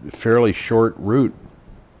a fairly short route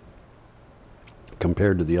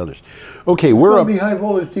compared to the others. Okay, we're up. Be high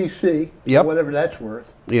voltage DC, whatever that's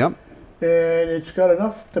worth. Yep. And it's got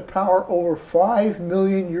enough to power over 5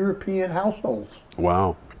 million European households.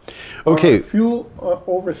 Wow. Okay. Fuel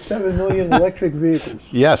over 7 million electric vehicles.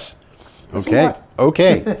 Yes. Okay.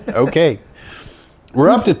 Okay. We're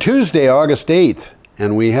up to Tuesday, August 8th,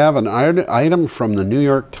 and we have an item from the New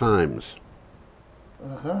York Times.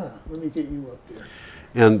 Let me get you up there.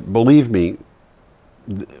 And believe me,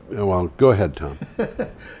 well, go ahead, Tom.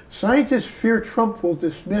 Scientists fear Trump will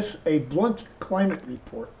dismiss a blunt climate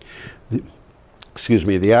report.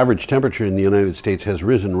 The average temperature in the United States has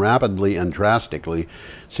risen rapidly and drastically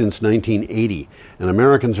since 1980, and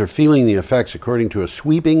Americans are feeling the effects, according to a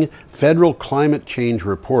sweeping federal climate change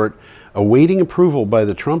report awaiting approval by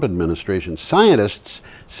the Trump administration. Scientists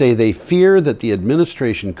say they fear that the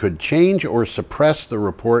administration could change or suppress the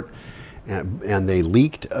report, and they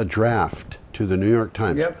leaked a draft to the New York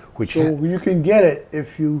Times. Yep. So you can get it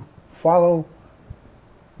if you follow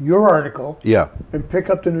your article and pick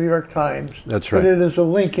up the New York Times. That's right. And it is a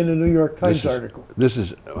link in the New York Times article. This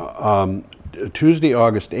is Tuesday,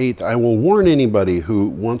 August 8th. I will warn anybody who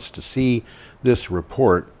wants to see this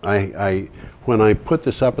report. When I put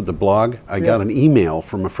this up at the blog, I got an email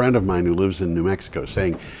from a friend of mine who lives in New Mexico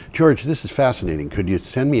saying, "George, this is fascinating. Could you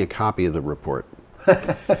send me a copy of the report?"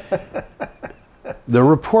 The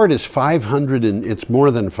report is it's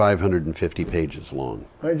more than 550 pages long.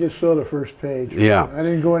 I just saw the first page. Yeah. I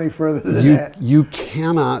didn't go any further than that. You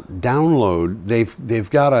cannot download. They've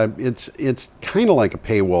got it's kind of like a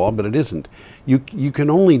paywall, but it isn't. You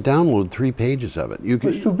can only download 3 pages of it.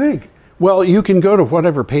 It's too big. Well, you can go to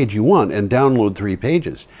whatever page you want and download 3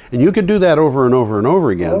 pages, and you could do that over and over and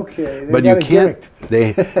over again. Okay, but you can't.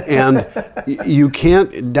 You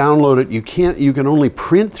can't download it. You can't. You can only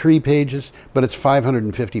print 3 pages, but it's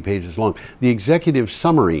 550 pages long. The executive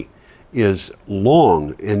summary is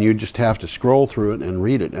long, and you just have to scroll through it and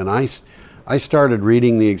read it. And I started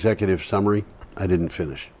reading the executive summary. I didn't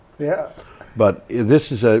finish. Yeah. But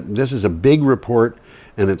this is a big report,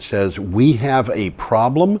 and it says we have a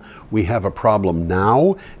problem. We have a problem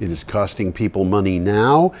now. It is costing people money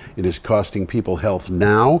now. It is costing people health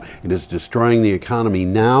now. It is destroying the economy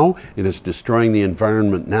now. It is destroying the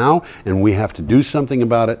environment now, and we have to do something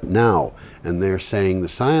about it now. And they're saying, the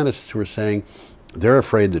scientists were saying, they're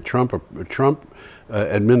afraid the Trump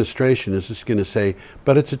administration is just going to say,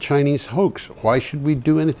 but it's a Chinese hoax. Why should we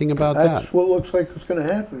do anything about that? That's what looks like is going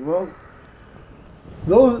to happen.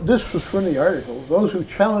 Well, this was from the article. Those who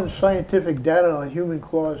challenge scientific data on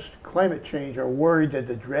human-caused climate change are worried that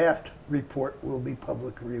the draft report will be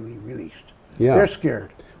publicly released. Yeah. They're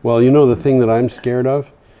scared. Well, you know, the thing that I'm scared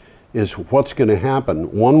of is what's going to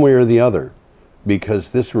happen one way or the other, because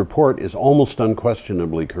this report is almost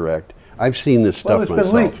unquestionably correct. I've seen this stuff myself. Well,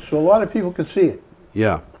 it's been leaked, so a lot of people can see it.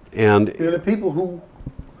 Yeah, and they're the people who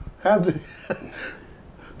have the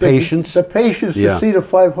patience. The patience to see the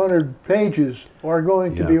 500 pages are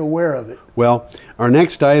going to be aware of it. Well, our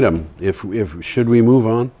next item, if should we move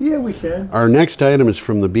on? Yeah, we can. Our next item is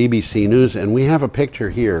from the BBC News, and we have a picture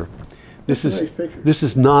here. This is a nice picture. This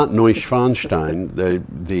is not Neuschwanstein,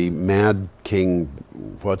 the Mad King,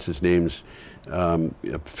 what's his name's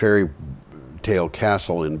fairy tale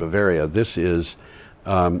castle in Bavaria. This is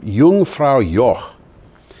Jungfrau Joch,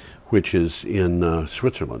 which is in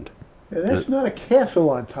Switzerland. And that's not a castle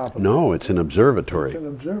on top of it. No, it's an observatory. It's an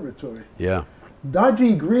observatory. Yeah.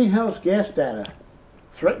 Dodgy greenhouse gas data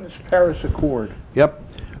threatens Paris Accord. Yep.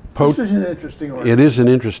 This is an interesting article. It is an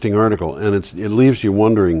interesting article, and it leaves you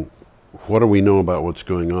wondering, what do we know about what's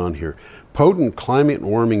going on here? Potent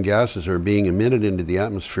climate-warming gases are being emitted into the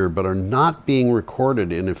atmosphere but are not being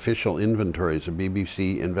recorded in official inventories, a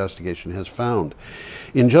BBC investigation has found.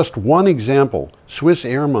 In just one example, Swiss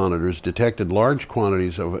air monitors detected large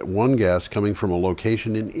quantities of one gas coming from a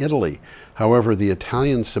location in Italy. However, the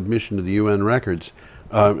Italian submission to the UN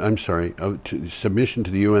submission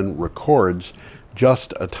to the UN records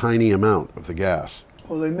just a tiny amount of the gas.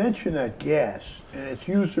 Well, they mention that gas, and it's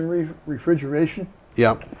used in refrigeration.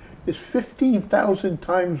 Yeah. It's 15,000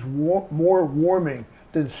 times more warming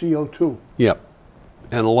than CO2. Yep.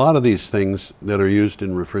 And a lot of these things that are used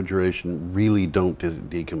in refrigeration really don't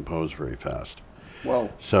decompose very fast.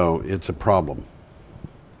 Well, so it's a problem.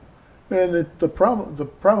 And the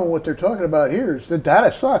problem what they're talking about here is the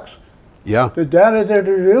data sucks. Yeah. The data that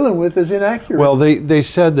they're dealing with is inaccurate. Well, they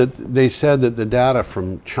said that the data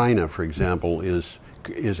from China, for example,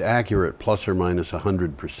 is accurate plus or minus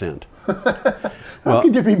 100%. How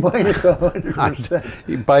could you be minus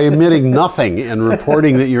 100%? By emitting nothing and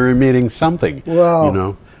reporting that you're emitting something. Wow. You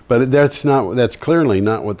know, but that's clearly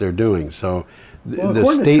not what they're doing. So well, the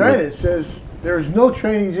according statement, to China, it says there's no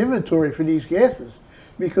Chinese inventory for these gases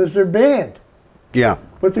because they're banned. Yeah.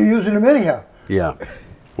 But they're using them anyhow. Yeah.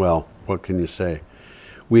 Well, what can you say?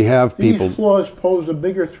 We have people. These flaws pose a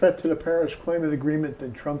bigger threat to the Paris Climate Agreement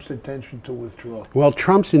than Trump's intention to withdraw. Well,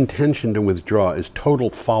 Trump's intention to withdraw is total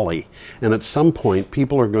folly. And at some point,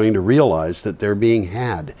 people are going to realize that they're being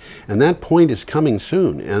had. And that point is coming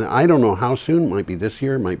soon. And I don't know how soon. It might be this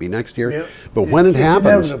year, it might be next year. Yep. But when it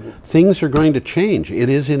happens, things are going to change. It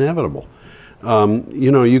is inevitable. You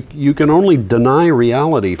know, you can only deny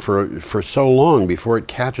reality for so long before it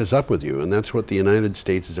catches up with you. And that's what the United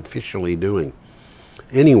States is officially doing.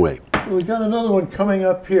 Anyway. We got another one coming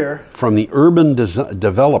up here. From the Urban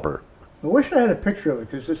Developer. I wish I had a picture of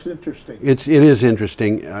it because it's interesting. It is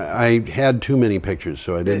interesting. I had too many pictures,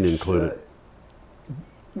 so I didn't include it.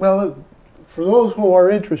 Well, for those who are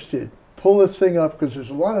interested, pull this thing up because there's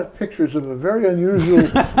a lot of pictures of a very unusual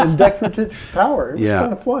and decorative tower. It was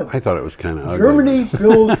kind of fun. I thought it was kind of ugly. Germany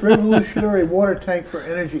builds revolutionary water tank for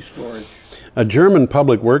energy storage. A German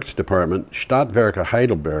public works department, Stadtwerke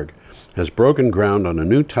Heidelberg, has broken ground on a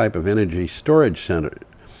new type of energy storage center.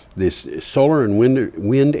 This solar and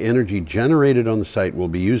wind energy generated on the site will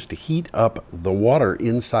be used to heat up the water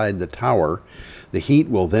inside the tower. The heat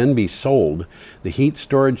will then be sold. The heat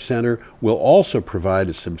storage center will also provide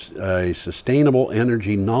a sustainable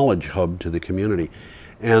energy knowledge hub to the community.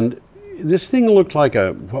 And this thing looked like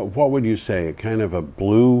a, what would you say, a kind of a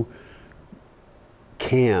blue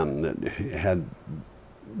can that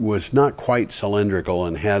was not quite cylindrical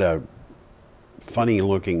and had a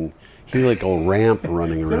funny-looking helical ramp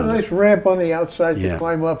running Got a around. nice ramp on the outside to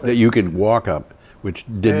climb up. That you could walk up, which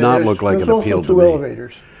did not look like it appealed to me. There's also 2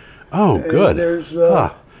 elevators. Oh, good. There's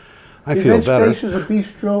I feel better. Event spaces, a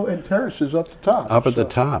bistro, and terraces up the top. Up at the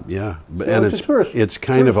top, yeah. So And it's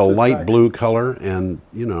kind of a light blue color, and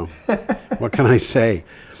you know, what can I say?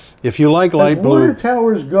 If you like light blue, water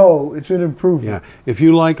towers go, it's an improvement. yeah. If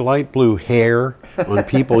you like light blue hair on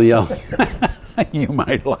people yelling, you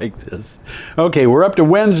might like this. Okay, we're up to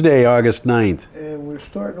Wednesday, August 9th. And we're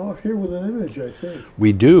starting off here with an image, I think.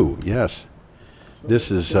 We do, yes. So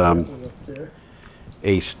this is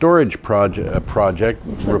a storage project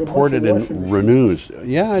reported in Renews.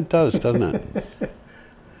 Yeah, it does, doesn't it?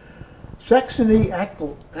 Saxony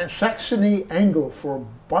angle for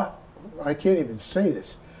I can't even say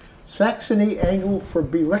this. Saxony angle for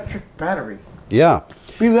Belectric battery. Yeah.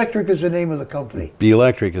 Belectric is the name of the company.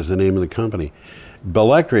 Belectric is the name of the company.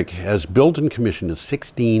 Belectric has built and commissioned a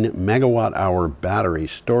 16 megawatt hour battery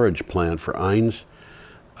storage plant for Eins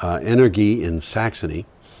Energie in Saxony.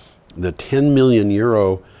 The 10 million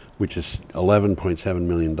euro, which is $11.7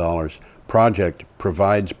 million, project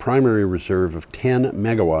provides primary reserve of 10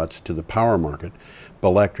 megawatts to the power market,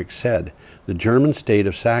 Belectric said. The German state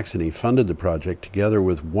of Saxony funded the project together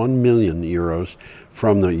with 1 million euros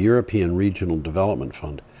from the European Regional Development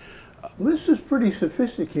Fund. This is pretty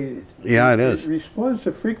sophisticated. Yeah, it is. It responds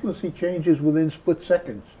to frequency changes within split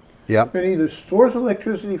seconds. Yep. It either stores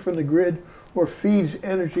electricity from the grid or feeds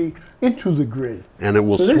energy into the grid. And it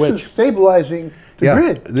will so switch. This is stabilizing the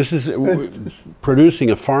grid. This is producing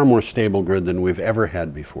a far more stable grid than we've ever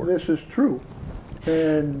had before. This is true.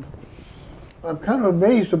 And I'm kind of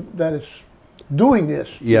amazed that it's doing this,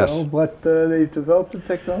 yes. You know, but they've developed the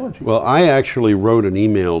technology. Well, I actually wrote an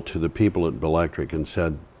email to the people at Belectric and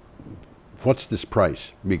said, what's this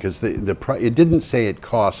price? Because it didn't say it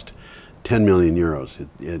cost 10 million euros.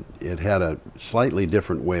 It had a slightly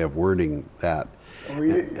different way of wording that.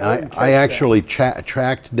 I actually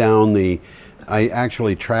tracked down the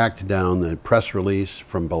press release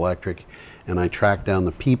from Belectric, and I tracked down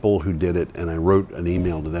the people who did it, and I wrote an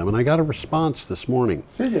email to them, and I got a response this morning.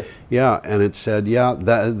 Did you? Yeah, and it said, yeah,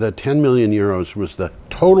 the 10 million euros was the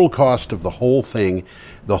total cost of the whole thing.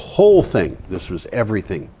 The whole thing. This was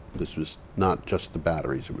everything. This was not just the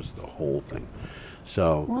batteries. It was the whole thing.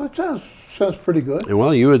 So. Well, that sounds pretty good. And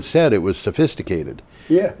well, you had said it was sophisticated.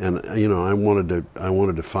 Yeah. And you know, I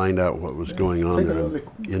wanted to find out what was going on there.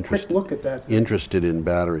 Quick look at that. Interested in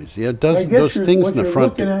batteries. Yeah, it does. I guess those things in the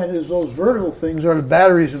front. What you're looking at is those vertical things are the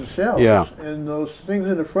batteries themselves. Yeah. And those things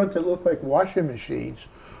in the front that look like washing machines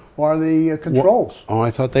are the controls. Oh,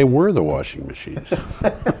 I thought they were the washing machines.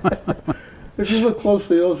 If you look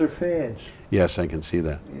closely, those are fans. Yes, I can see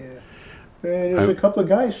that. Yeah. And there's a couple of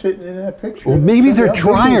guys sitting in that picture. Well, maybe they're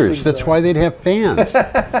dryers. That's why they'd have fans.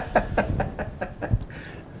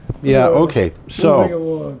 Yeah, okay.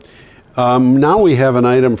 So now we have an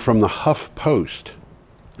item from the Huff Post,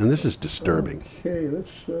 and this is disturbing. Okay,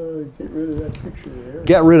 let's get rid of that picture there.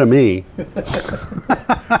 Get rid of me.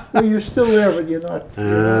 Well, you're still there, but you're not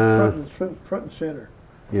front and center.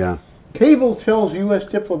 Yeah. Cable tells U.S.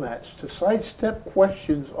 diplomats to sidestep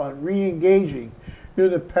questions on re-engaging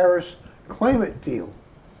in the Paris climate deal.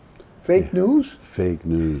 Fake news? Fake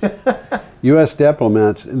news. U.S.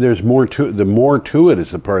 diplomats, there's more to it. The more to it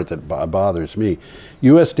is the part that bothers me.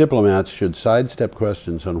 U.S. diplomats should sidestep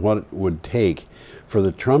questions on what it would take for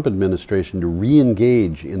the Trump administration to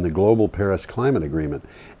re-engage in the global Paris Climate Agreement,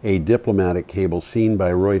 a diplomatic cable seen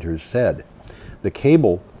by Reuters said. The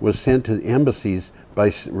cable was sent to embassies by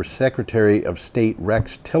Secretary of State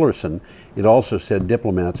Rex Tillerson. It also said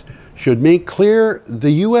diplomats should make clear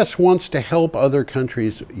the U.S. wants to help other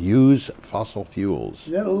countries use fossil fuels.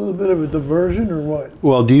 Is that a little bit of a diversion or what?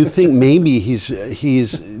 Well, do you think maybe he's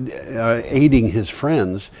aiding his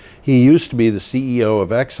friends? He used to be the CEO of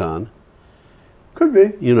Exxon. Could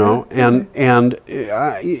be. You know, and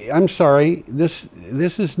I'm sorry, this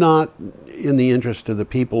is not in the interest of the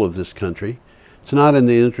people of this country. It's not in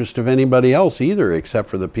the interest of anybody else either, except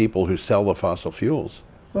for the people who sell the fossil fuels.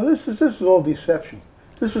 Well, this is all deception.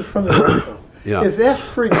 This is from the article. Yeah. If asked,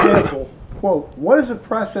 for example, quote, what is the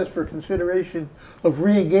process for consideration of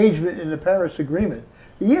re-engagement in the Paris Agreement?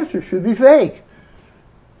 The answer should be fake.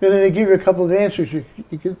 And then they give you a couple of answers you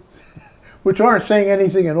can, which aren't saying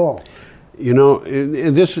anything at all. You know,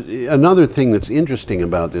 another thing that's interesting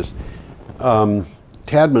about this,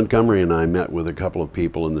 Tad Montgomery and I met with a couple of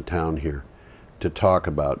people in the town here to talk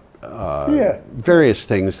about various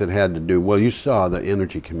things that had to do, well, you saw the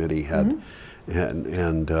Energy Committee had,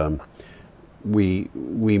 and we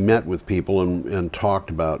met with people and talked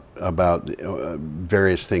about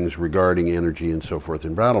various things regarding energy and so forth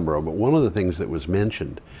in Brattleboro. But one of the things that was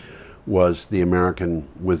mentioned was the American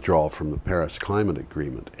withdrawal from the Paris Climate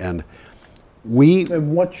Agreement, and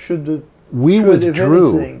what should the we should,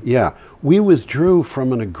 withdrew. Yeah, we withdrew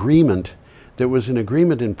from an agreement that was an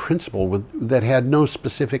agreement in principle that had no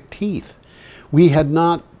specific teeth. We had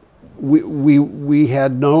not. We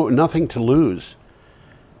had nothing to lose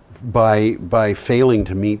by failing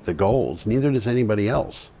to meet the goals. Neither does anybody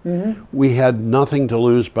else. Mm-hmm. We had nothing to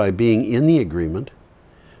lose by being in the agreement.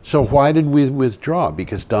 So why did we withdraw?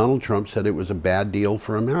 Because Donald Trump said it was a bad deal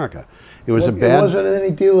for America. It was a bad. It wasn't any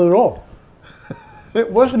deal at all. It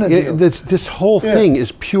wasn't a deal. This whole thing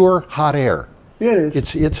is pure hot air. Yeah, it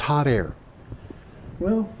is. It's hot air.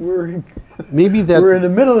 Well, we're in the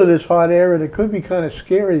middle of this hot air, and it could be kind of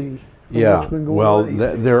scary. Yeah. Well,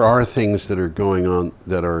 there are things that are going on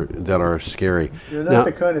that are scary. They're not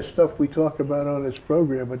the kind of stuff we talk about on this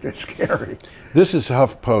program, but they're scary. This is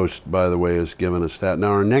HuffPost, by the way, has given us that.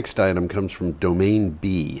 Now, our next item comes from Domain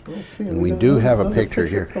B, and we do have a picture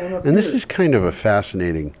here. And this is kind of a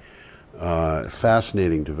fascinating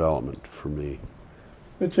development for me.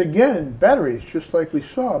 It's again batteries, just like we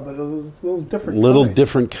saw, but a little different.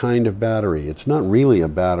 Different kind of battery. It's not really a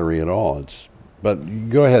battery at all. But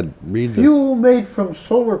go ahead, read. Fuel made from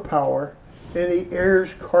solar power and the air's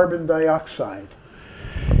carbon dioxide.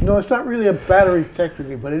 No, it's not really a battery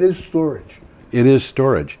technically, but it is storage. It is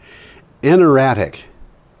storage. Inerratic.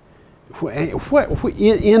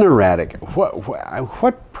 Inerratic.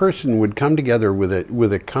 What person would come together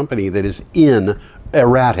with a company that is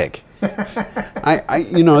erratic?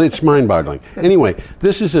 It's mind-boggling. Anyway,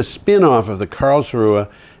 this is a spin-off of the Karlsruhe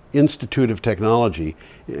Institute of Technology,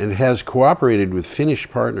 and has cooperated with Finnish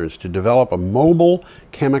partners to develop a mobile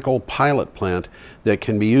chemical pilot plant that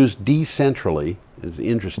can be used decentrally. It's an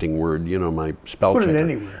interesting word, my spell checker. Put it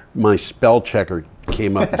anywhere. My spell checker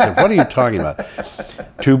came up and said, what are you talking about?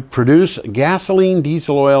 To produce gasoline,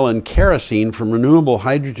 diesel oil, and kerosene from renewable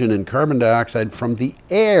hydrogen and carbon dioxide from the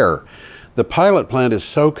air. The pilot plant is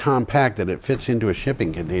so compact that it fits into a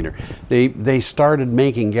shipping container. They started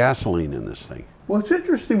making gasoline in this thing. Well, it's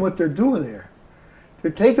interesting what they're doing there. They're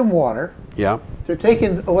taking water. Yeah. They're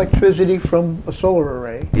taking electricity from a solar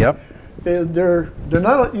array. Yep. They're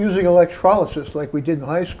not using electrolysis like we did in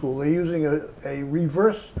high school. They're using a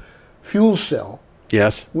reverse fuel cell.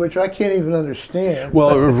 Yes. Which I can't even understand. Well,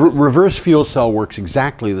 a reverse fuel cell works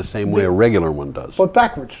exactly the same way a regular one does. But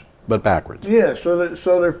backwards. But backwards. Yeah. So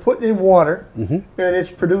they're putting in water, and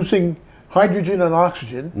it's producing hydrogen and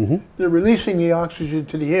oxygen. They're releasing the oxygen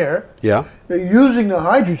to the air. Yeah. They're using the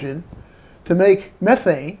hydrogen to make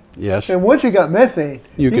methane. Yes. And once you got methane,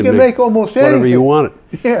 you can make almost whatever anything. you want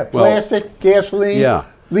it. Yeah, plastic, gasoline,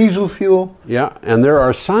 diesel fuel. Yeah, and there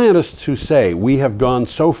are scientists who say we have gone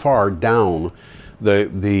so far down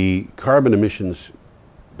the carbon emissions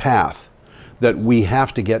path that we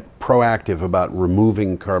have to get proactive about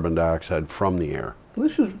removing carbon dioxide from the air.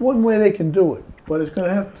 This is one way they can do it, but it's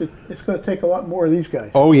going to take a lot more of these guys.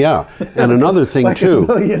 Oh yeah, and another thing like too.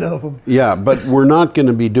 1 million of them. Yeah, but we're not going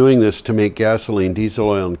to be doing this to make gasoline, diesel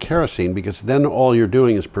oil, and kerosene, because then all you're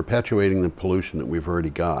doing is perpetuating the pollution that we've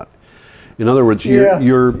already got. In other words,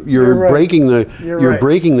 you're right. breaking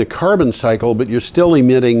the carbon cycle, but you're still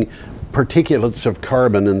emitting particulates of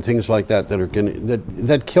carbon and things like that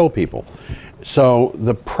that kill people. So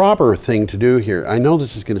the proper thing to do here, I know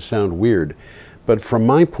this is going to sound weird, but from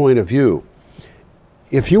my point of view,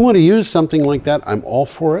 if you want to use something like that, I'm all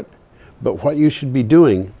for it. But what you should be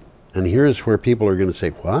doing, and here's where people are going to say,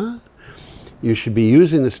 what? You should be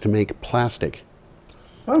using this to make plastic.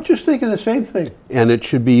 I was just thinking the same thing. And it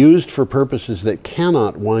should be used for purposes that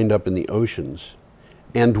cannot wind up in the oceans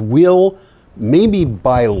and will, maybe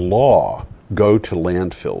by law, go to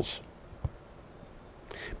landfills.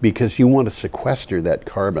 Because you want to sequester that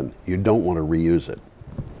carbon. You don't want to reuse it.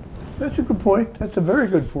 That's a good point. That's a very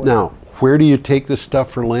good point. Now, where do you take this stuff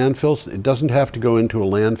for landfills? It doesn't have to go into a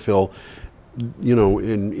landfill. You know,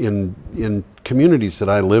 in communities that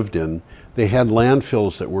I lived in, they had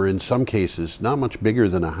landfills that were in some cases not much bigger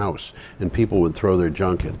than a house, and people would throw their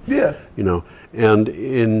junk in. Yeah. You know, and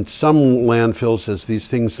in some landfills, as these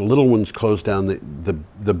things, the little ones closed down,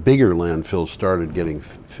 the bigger landfills started getting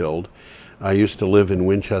filled. I used to live in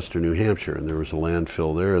Winchester, New Hampshire, and there was a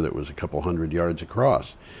landfill there that was a couple 100 yards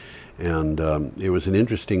across. And it was an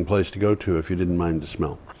interesting place to go to if you didn't mind the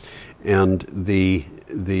smell. And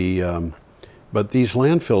but these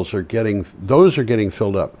landfills are getting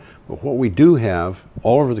filled up. But what we do have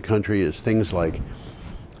all over the country is things like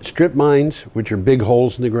strip mines, which are big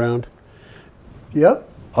holes in the ground. Yep.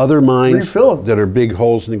 other mines Refill 'em. that are big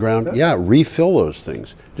holes in the ground, yeah, refill those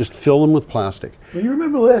things. Just fill them with plastic. Well, you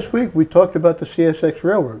remember last week we talked about the CSX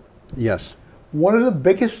Railroad. Yes. One of the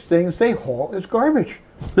biggest things they haul is garbage.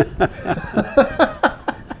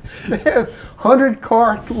 They have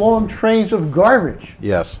 100-car long trains of garbage.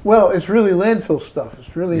 Yes. Well, it's really landfill stuff.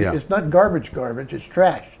 It's really, Yeah. it's not garbage, it's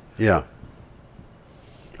trash. Yeah.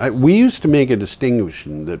 We used to make a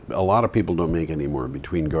distinction that a lot of people don't make anymore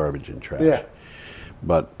between garbage and trash. Yeah.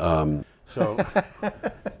 But, so,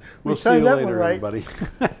 we'll see timed you that one later, right. everybody.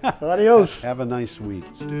 Adios. Have a nice week.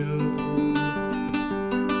 Still